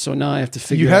see it. So now I have to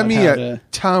figure out how to... You had me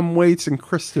at Tom Waits and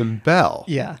Kristen Bell.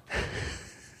 Yeah.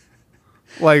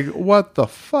 Like, what the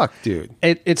fuck, dude?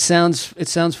 It sounds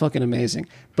fucking amazing.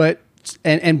 But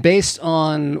and based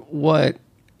on what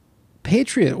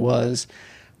Patriot was,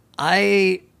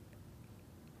 this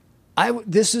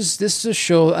is a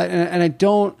show, and I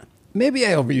don't... Maybe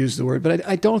I overuse the word, but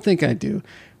I don't think I do.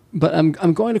 But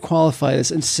I'm going to qualify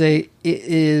this and say it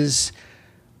is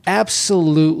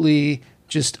absolutely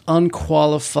just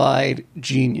unqualified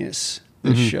genius,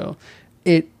 this show.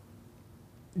 The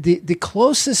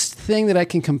closest thing that I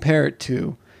can compare it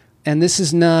to, and this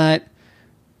is not,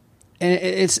 and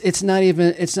it's not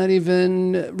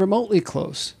even remotely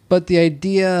close, but the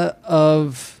idea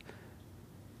of,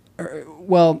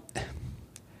 well,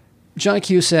 John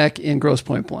Cusack in Grosse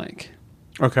Pointe Blank.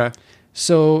 Okay.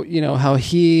 So, you know, how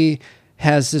he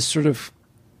has this sort of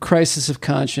crisis of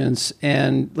conscience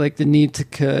and like the need to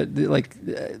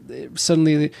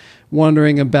suddenly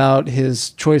wondering about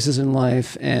his choices in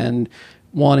life and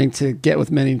wanting to get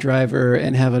with Minnie Driver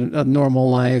and have a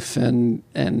normal life and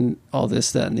all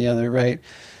this, that, and the other, right?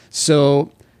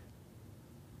 So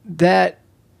that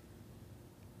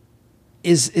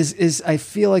is I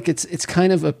feel like it's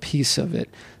kind of a piece of it.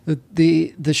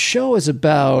 The show is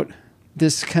about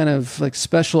this kind of like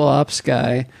special ops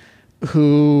guy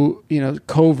who, you know,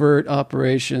 covert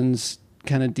operations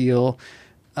kind of deal,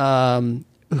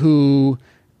 who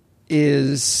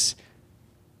is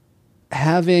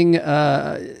having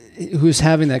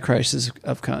that crisis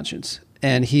of conscience,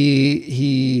 and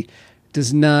he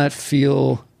does not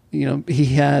feel, you know, he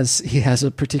has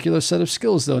a particular set of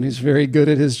skills though, and he's very good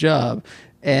at his job,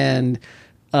 and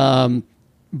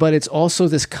but it's also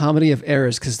this comedy of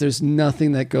errors because there's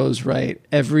nothing that goes right.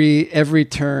 Every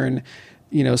turn,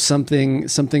 you know,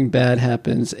 something bad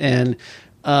happens, and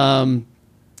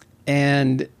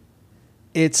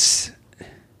it's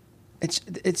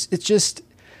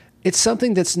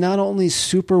something that's not only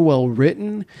super well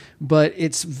written, but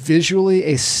it's visually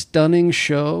a stunning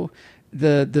show.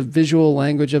 The visual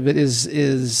language of it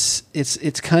is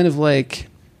it's kind of like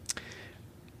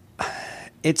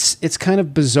it's kind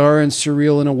of bizarre and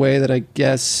surreal in a way that I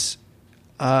guess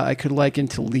I could liken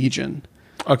to Legion.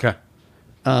 Okay.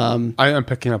 I'm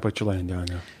picking up what you're laying down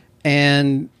now.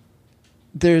 And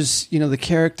there's, the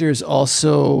character is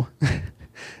also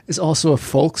a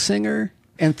folk singer,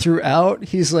 and throughout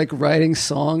he's like writing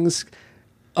songs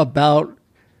about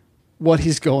what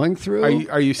he's going through.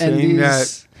 Are you saying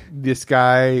that this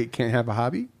guy can't have a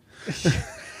hobby?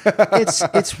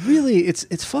 It's really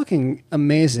fucking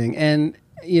amazing. And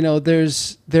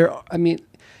I mean,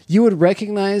 you would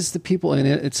recognize the people in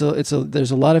it.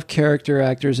 There's a lot of character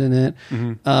actors in it.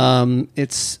 Mm-hmm.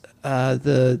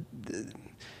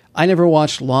 I never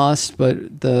watched Lost,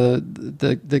 but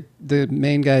the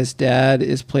main guy's dad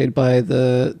is played by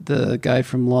the guy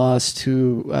from Lost,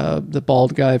 the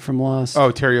bald guy from Lost.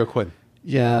 Oh, Terry O'Quinn.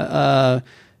 Yeah,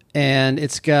 and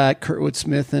it's got Kurtwood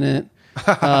Smith in it,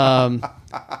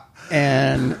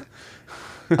 and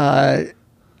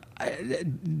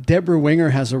Deborah Winger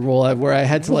has a role where I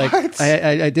had to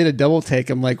I did a double take.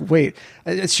 I'm like, wait,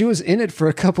 she was in it for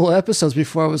a couple episodes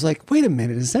before I was like, wait a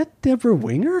minute, is that Deborah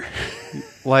Winger?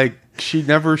 Like, she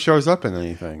never shows up in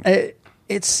anything.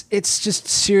 It's just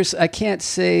serious. I can't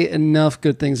say enough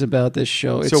good things about this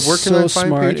show. It's so where can I find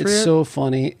smart. Patriot? It's so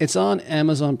funny. It's on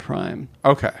Amazon Prime.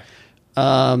 Okay.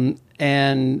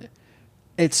 And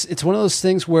it's one of those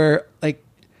things where like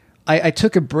I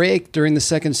took a break during the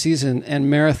second season and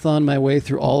marathoned my way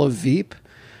through all of Veep.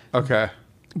 Okay.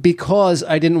 Because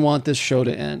I didn't want this show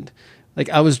to end. Like,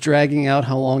 I was dragging out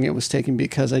how long it was taking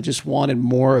because I just wanted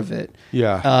more of it.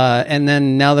 Yeah. And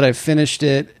then now that I've finished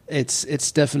it,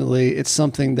 it's definitely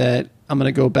something that I'm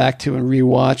going to go back to and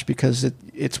rewatch because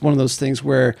it's one of those things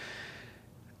where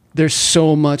there's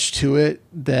so much to it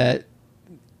that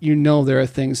there are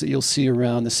things that you'll see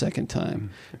around the second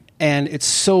time. And it's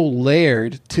so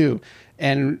layered too.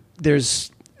 And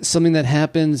there's something that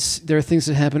happens. There are things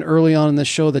that happen early on in the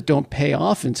show that don't pay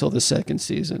off until the second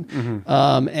season.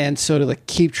 Mm-hmm. And so to like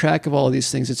keep track of all of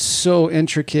these things, it's so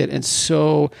intricate and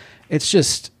so it's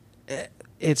just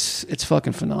it's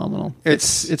fucking phenomenal.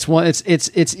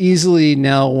 It's easily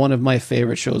now one of my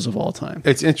favorite shows of all time.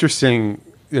 It's interesting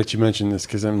that you mentioned this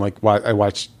because I'm like, I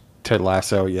watched Ted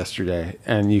Lasso yesterday,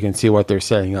 and you can see what they're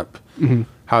setting up. Mm-hmm.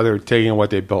 How they're taking what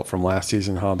they built from last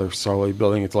season, how they're slowly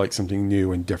building it to like something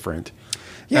new and different.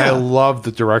 Yeah, and I love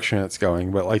the direction it's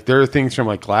going. But like, there are things from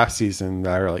like last season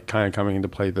that are like kind of coming into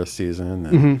play this season,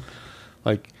 and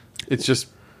like, it's just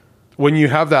when you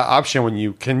have that option, when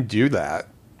you can do that,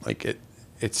 like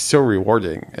it's so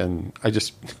rewarding. And I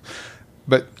just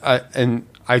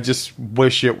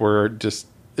wish it were just.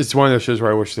 It's one of those shows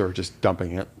where I wish they were just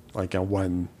dumping it like in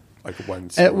one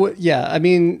yeah, I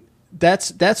mean.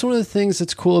 That's one of the things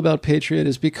that's cool about Patriot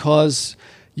is because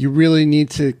you really need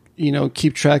to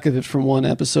keep track of it from one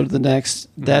episode to the next.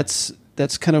 Mm-hmm.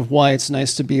 That's kind of why it's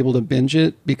nice to be able to binge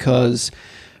it because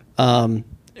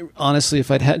honestly,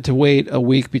 if I'd had to wait a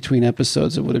week between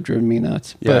episodes, it would have driven me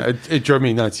nuts. Yeah, it drove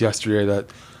me nuts yesterday.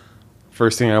 That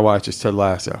first thing I watched is Ted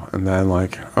Lasso, and then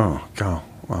like, oh god,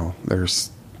 well, now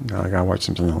I gotta watch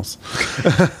something else.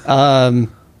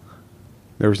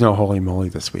 There was no Holy Moly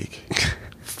this week.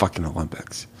 Fucking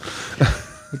Olympics.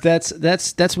 That's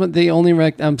what the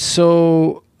only I'm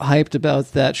so hyped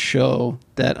about that show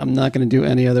that I'm not going to do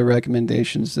any other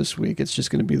recommendations this week. It's just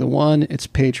going to be the one. It's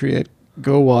Patriot.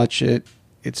 Go watch it.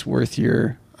 It's worth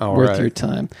your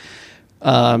time.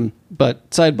 But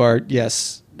sidebar,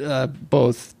 yes,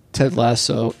 both Ted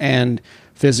Lasso and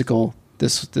Physical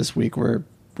this week were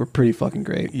pretty fucking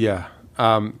great. Yeah. So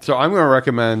I'm going to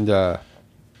recommend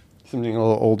something a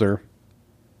little older.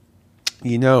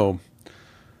 With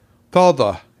all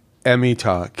the Emmy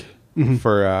talk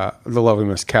for the lovely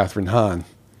Miss Catherine Hahn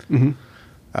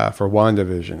for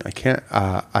WandaVision, I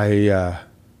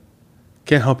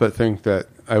can't help but think that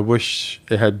I wish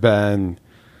it had been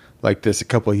like this a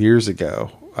couple of years ago,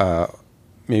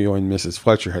 maybe when Mrs.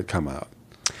 Fletcher had come out.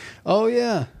 Oh,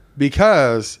 yeah.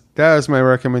 Because that is my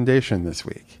recommendation this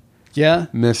week. Yeah?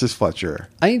 Mrs. Fletcher.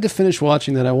 I need to finish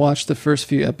watching that. I watched the first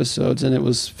few episodes, and it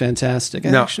was fantastic.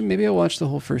 Actually, maybe I watched the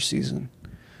whole first season.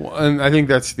 Well, and I think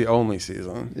that's the only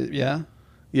season. Yeah?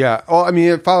 Yeah. Well, I mean,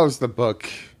 it follows the book.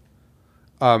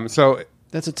 So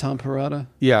that's a Tom Perrotta?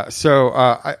 Yeah. So,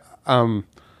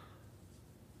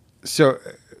 so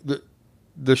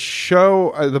the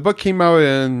show, the book came out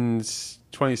in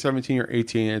 2017 or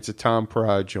 18. It's a Tom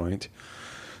Perrotta joint.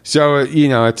 So,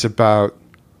 it's about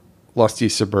lusty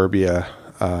suburbia,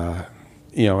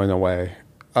 in a way.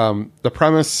 The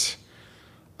premise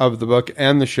of the book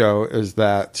and the show is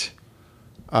that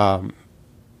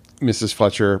Mrs.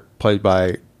 Fletcher, played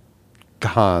by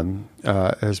Khan,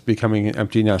 is becoming an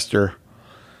empty nester.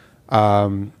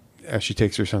 as she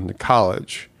takes her son to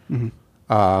college.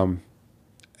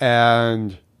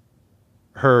 And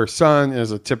her son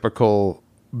is a typical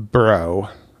bro,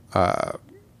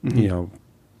 you know,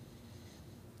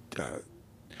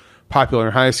 popular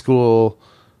in high school,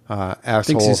 asshole.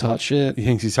 Thinks he's hot shit. He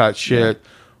thinks he's hot shit,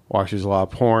 watches a lot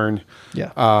of porn.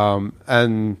 Yeah.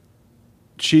 And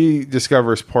she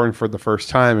discovers porn for the first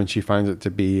time, and she finds it to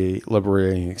be a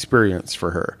liberating experience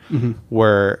for her.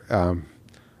 Where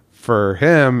for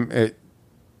him, it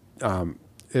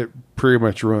pretty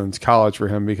much ruins college for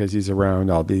him because he's around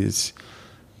all these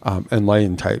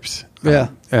enlightened types. Yeah.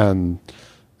 And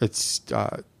it's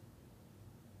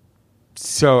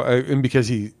so, and because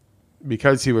he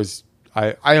was,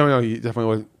 I don't know, he definitely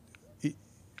wasn't,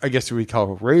 I guess we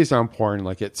call it raised on porn.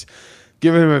 Like, it's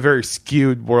given him a very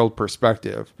skewed world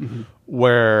perspective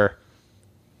where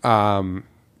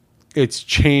it's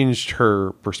changed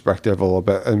her perspective a little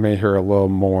bit and made her a little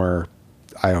more,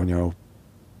 I don't know,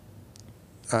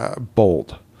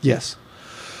 bold. Yes.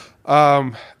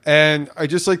 And I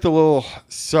just like the little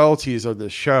subtleties of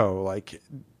this show. Like,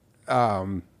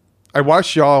 I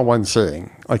watched y'all in one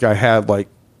sitting. Like, I had like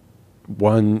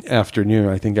one afternoon,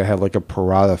 I think I had like a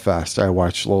Parada Fest. I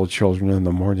watched Little Children in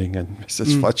the morning and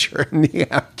Mrs. Fletcher in the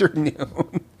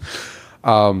afternoon.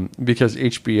 Because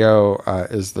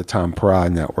HBO is the Tom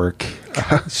Parada network.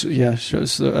 Yeah,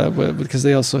 shows because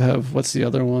they also have, what's the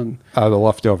other one? The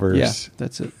Leftovers. Yeah,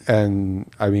 that's it. And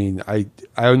I mean, I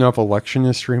don't know if Election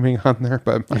is streaming on there,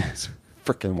 but it might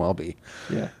freaking well be.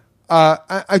 Yeah.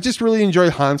 I just really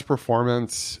enjoyed Han's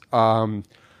performance, and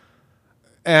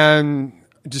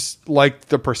just like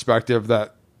the perspective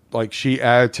that like she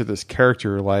added to this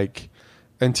character, like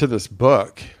into this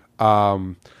book.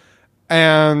 And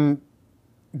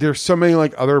there's so many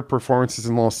like other performances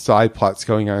and little side plots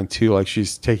going on too. Like,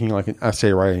 she's taking like an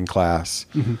essay writing class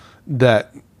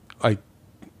that like,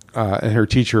 and her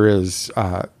teacher is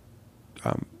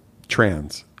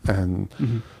trans,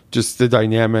 and just the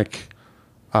dynamic.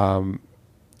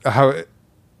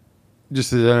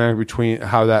 Just the dynamic between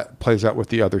how that plays out with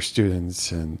the other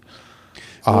students, and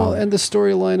and the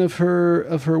storyline of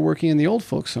her working in the old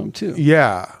folks home too.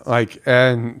 Yeah, like,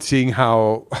 and seeing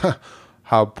how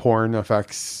porn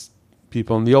affects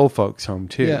people in the old folks home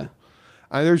too. Yeah,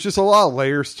 there's just a lot of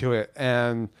layers to it,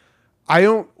 and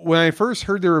when I first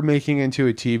heard they were making into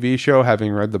a TV show,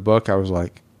 having read the book, I was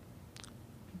like,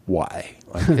 why?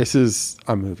 Like, this is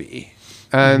a movie,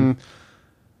 and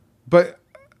but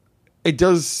it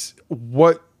does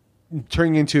what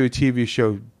turning into a TV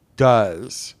show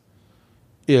does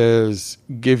is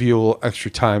give you a little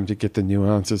extra time to get the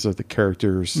nuances of the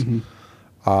characters.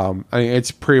 I mean,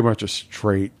 it's pretty much a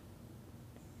straight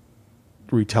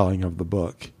retelling of the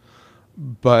book,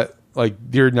 but like,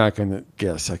 you're not going to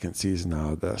get a second season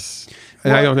out of this,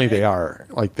 and I don't think they are.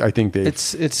 Like, I think they.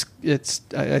 It's.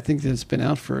 I think that it's been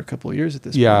out for a couple of years at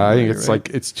this point. Yeah, I think it's right?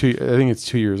 Like it's 2. I think it's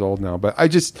 2 years old now. But I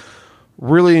just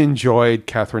really enjoyed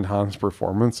Catherine Hahn's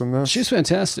performance in this. She's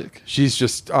fantastic. She's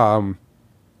just, and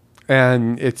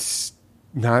it's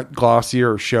not glossy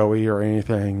or showy or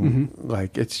anything.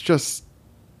 Like, it's just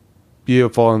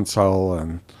beautiful and subtle,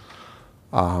 and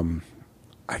I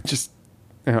just,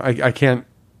 I can't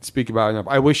speak about it enough.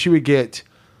 I wish she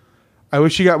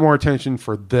got more attention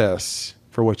for this,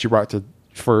 for what she brought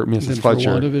for Mrs. Fletcher,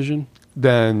 WandaVision,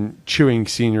 than chewing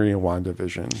scenery in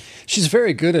WandaVision. She's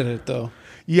very good at it, though.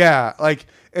 Yeah, like,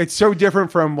 it's so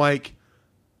different from like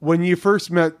when I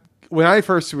first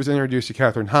was introduced to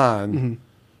Catherine Hahn.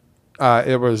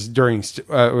 It was it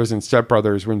was in Step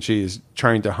Brothers, when she's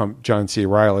trying to hump John C.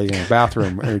 Reilly in the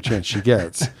bathroom every chance she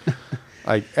gets.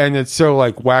 Like, and it's so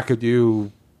like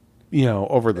wackadoo,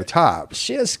 over the top.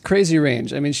 She has crazy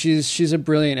range. I mean, she's a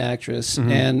brilliant actress,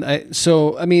 and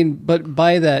but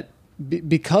by that,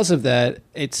 because of that,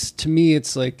 to me,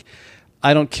 it's like,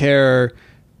 I don't care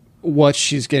what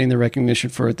she's getting the recognition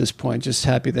for at this point. Just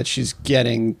happy that she's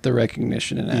getting the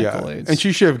recognition and accolades. And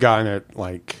she should have gotten it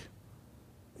like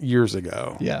years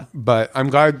ago. Yeah. But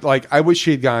I'm glad, like, I wish she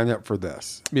had gotten it for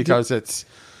this, because it's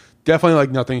definitely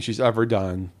like nothing she's ever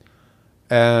done.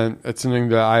 And it's something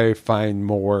that I find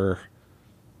more,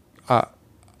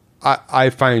 I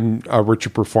find a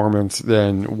richer performance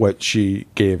than what she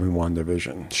gave in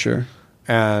WandaVision. Sure.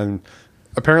 And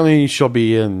apparently she'll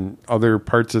be in other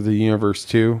parts of the universe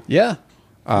too. Yeah.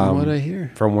 From what I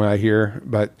hear.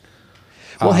 But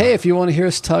well, hey, if you want to hear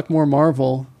us talk more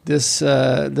Marvel,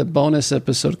 the bonus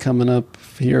episode coming up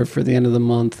here for the end of the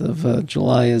month of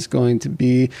July is going to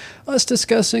be us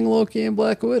discussing Loki and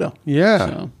Black Widow. Yeah.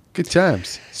 So. Good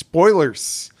times.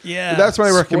 Spoilers. Yeah. But that's my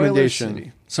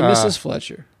recommendation. So Mrs.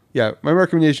 Fletcher. Yeah. My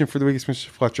recommendation for the week is Mrs.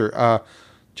 Fletcher.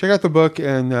 check out the book,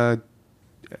 and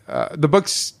the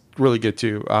book's really good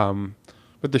too.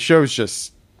 But the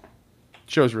show's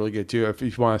really good too. If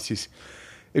you want to see,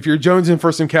 if you're jonesing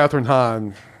for some Catherine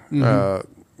Hahn,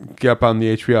 get up on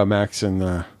the HBO Max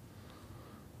and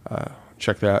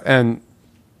check that, and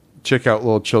check out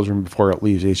Little Children before it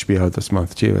leaves HBO this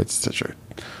month too. It's such a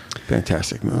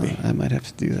fantastic movie. I might have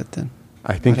to do that then.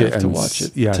 I think I'd it have ends, to watch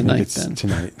it yeah, tonight. I think it's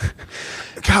tonight.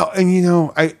 God,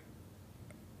 and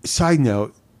side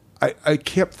note, I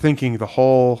kept thinking the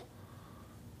whole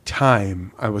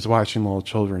time I was watching Little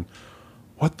Children,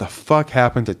 what the fuck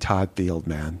happened to Todd Field,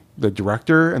 man? The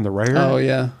director and the writer? Oh,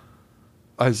 yeah.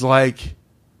 I was like,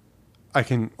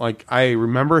 I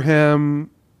remember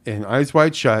him in Eyes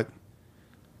Wide Shut.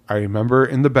 I remember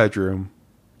in the bedroom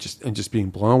just being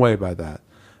blown away by that.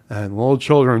 And Little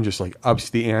Children just like ups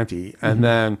the ante. And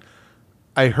then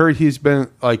I heard he was going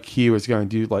to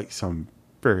do like some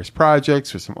various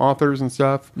projects with some authors and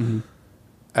stuff.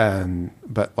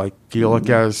 But like, you look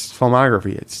at his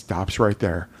filmography, it stops right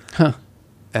there. Huh.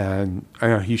 And I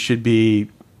know he should be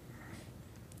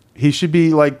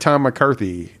like Tom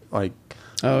McCarthy, like,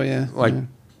 Oh, yeah. winning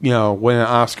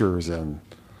Oscars and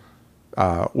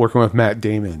working with Matt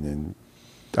Damon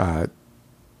and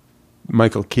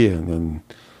Michael Keaton and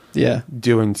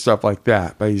doing stuff like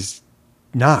that. But he's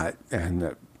not,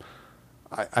 and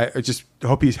I just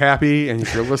hope he's happy. And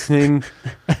if you're listening,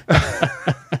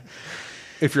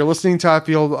 Todd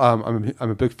Field, I'm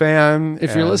a big fan.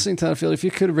 If you're listening, Todd Field, if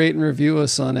you could rate and review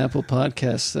us on Apple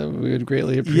Podcasts, we would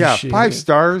greatly appreciate it. Yeah, 5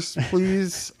 stars,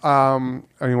 please. I'm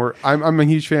a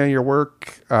huge fan of your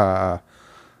work, and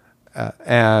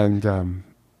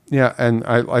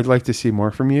I'd like to see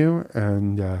more from you.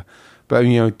 And but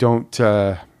don't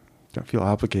feel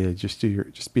obligated. Just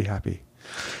be happy.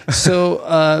 So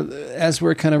as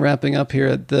we're kind of wrapping up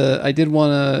here, I did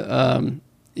want to.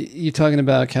 You talking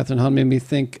about Catherine Hahn made me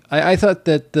think. I thought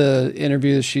that the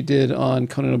interview that she did on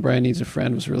Conan O'Brien Needs a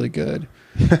Friend was really good,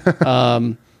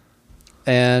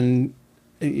 and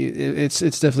it's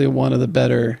definitely one of the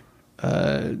better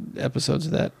episodes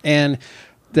of that. And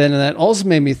then that also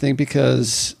made me think,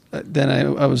 because then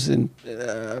I was in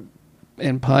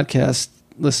podcast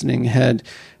listening head.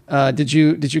 Did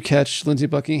you catch Lindsey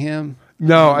Buckingham?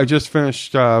 No, I just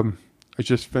finished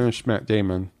Matt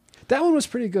Damon. That one was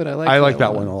pretty good. I like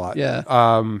that one a lot. Yeah.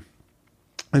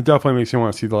 It definitely makes me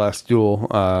want to see The Last Duel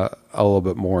a little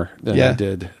bit more than I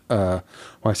did when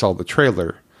I saw the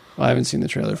trailer. Well, I haven't seen the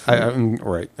trailer for it.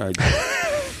 Right.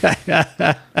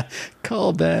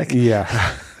 Call back.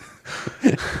 Yeah.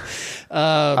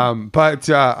 I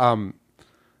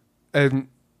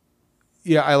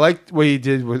liked what he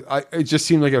did with. It just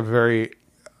seemed like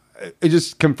it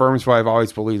just confirms what I've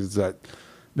always believed, is that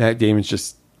Matt Damon's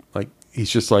just like, he's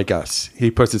just like us.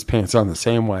 He puts his pants on the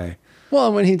same way. Well,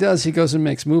 and when he does, he goes and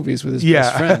makes movies with his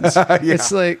best friends.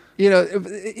 It's like,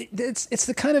 it's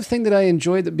the kind of thing that I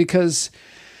enjoyed, because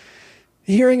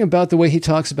hearing about the way he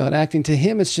talks about acting, to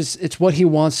him, it's what he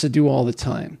wants to do all the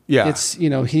time. Yeah. It's,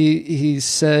 he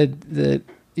said that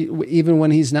even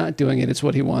when he's not doing it, it's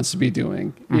what he wants to be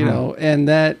doing, and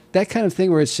that kind of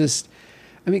thing where it's just,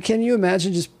 can you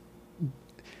imagine just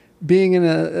being in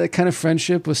a kind of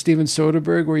friendship with Steven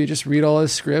Soderbergh where you just read all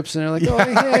his scripts and they're like,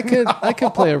 I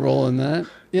could play a role in that.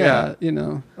 Yeah.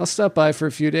 I'll stop by for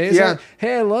a few days. Yeah.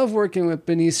 I love working with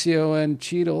Benicio and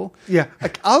Cheadle. Yeah.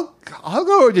 I'll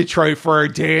go to Detroit for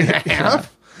a day and a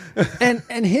half.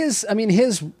 and his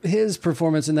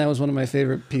performance in that was one of my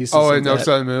favorite pieces. Oh, and No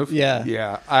Sudden Move? Yeah.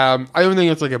 Yeah. I don't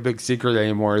think it's like a big secret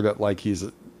anymore that like he's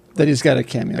got a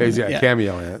cameo. He's got a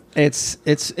cameo in it.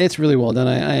 It's really well done.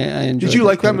 I enjoyed it. Did you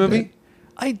like that movie?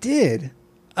 I did.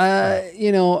 I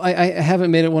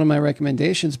haven't made it one of my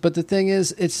recommendations, but the thing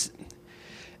is, it's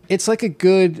like a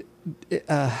good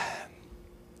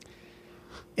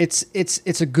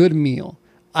it's a good meal.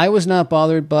 I was not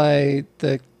bothered by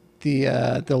the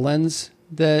lens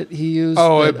that he used.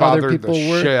 Oh, that it bothered other people the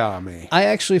were. shit out of me. I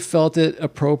actually felt it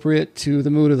appropriate to the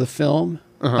mood of the film.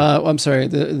 I'm sorry,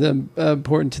 the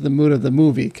important to the mood of the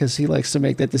movie, because he likes to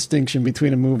make that distinction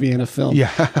between a movie and a film.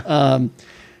 Yeah.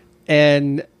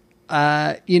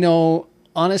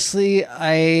 Honestly,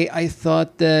 I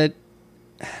thought that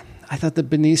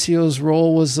Benicio's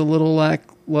role was a little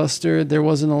lackluster. There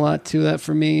wasn't a lot to that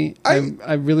for me.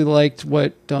 I really liked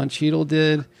what Don Cheadle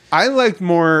did. I liked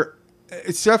more.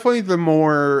 It's definitely the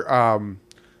more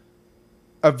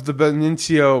of the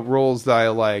Benicio roles that I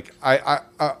like.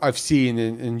 I've seen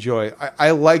and enjoy. I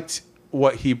liked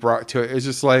what he brought to it. It's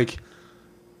just like,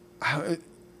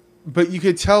 but you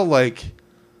could tell, like,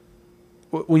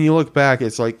 when you look back,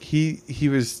 it's like he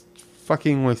was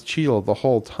fucking with Cheadle the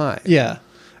whole time. Yeah.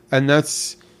 And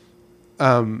that's,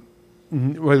 Well,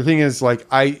 the thing is, like,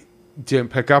 I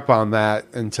didn't pick up on that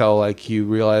until, like, you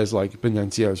realize, like,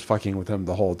 Benicio was fucking with him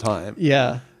the whole time.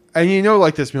 Yeah. And you know,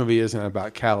 like, this movie isn't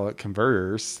about catalytic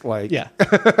converters. Like, Yeah.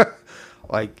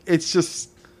 like, it's just,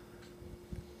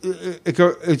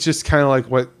 it's just kind of like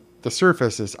what the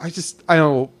surface is. I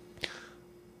don't,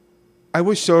 I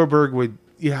wish Soderbergh would,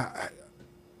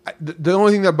 the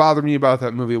only thing that bothered me about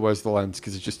that movie was the lens,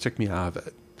 because it just took me out of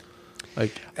it.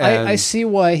 Like, I see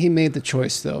why he made the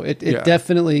choice, though. It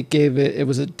definitely it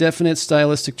was a definite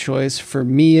stylistic choice. For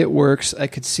me, it works. I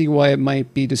could see why it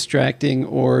might be distracting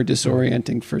or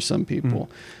disorienting for some people.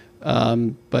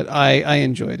 But I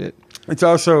enjoyed it. It's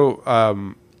also,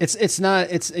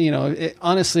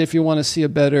 honestly, if you want to see a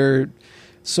better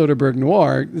Soderbergh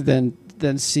noir,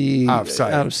 then see Out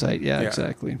of Sight. Yeah,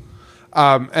 exactly.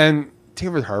 And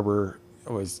David Harbour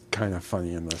was kind of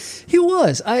funny in this. He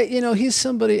was. He's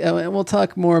somebody, and we'll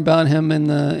talk more about him in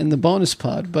the bonus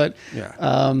pod. But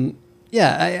I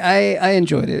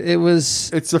enjoyed it.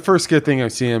 It's the first good thing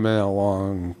I've seen him in a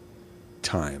long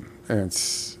time, and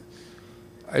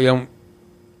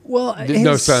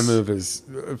No Sudden Move is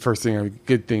the first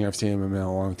good thing I've seen him in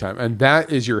a long time, and that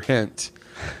is your hint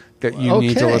that you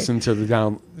need to listen to the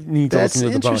That's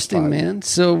interesting, man.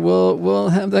 So we'll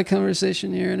have that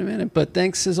conversation here in a minute. But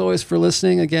thanks as always for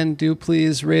listening. Again, do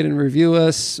please rate and review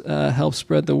us. Help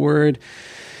spread the word.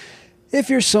 If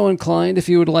you're so inclined, if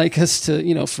you would like us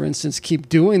to, for instance, keep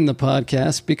doing the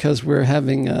podcast because we're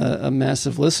having a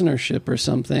massive listenership or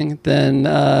something,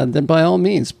 then by all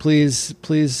means, please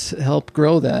help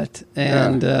grow that.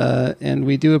 And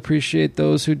we do appreciate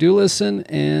those who do listen.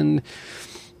 And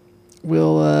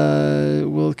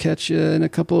we'll catch you in a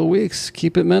couple of weeks.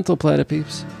 Keep it mental,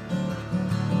 platypeeps.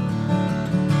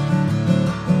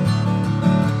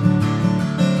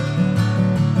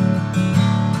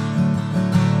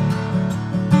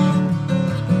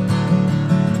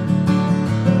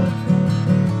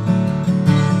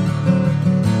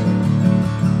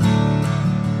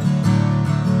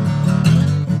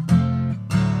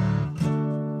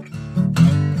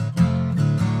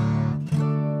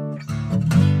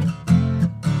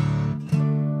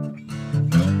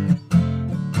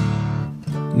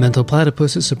 Mental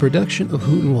Platypus is a production of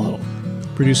Hoot and Waddle,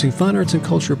 producing fine arts and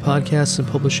culture podcasts and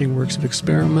publishing works of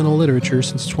experimental literature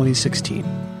since 2016.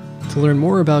 To learn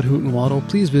more about Hoot and Waddle,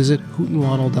 please visit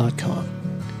hootandwaddle.com.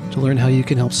 To learn how you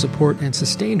can help support and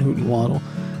sustain Hoot and Waddle,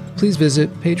 please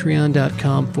visit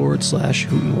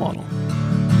patreon.com/Hoot and Waddle.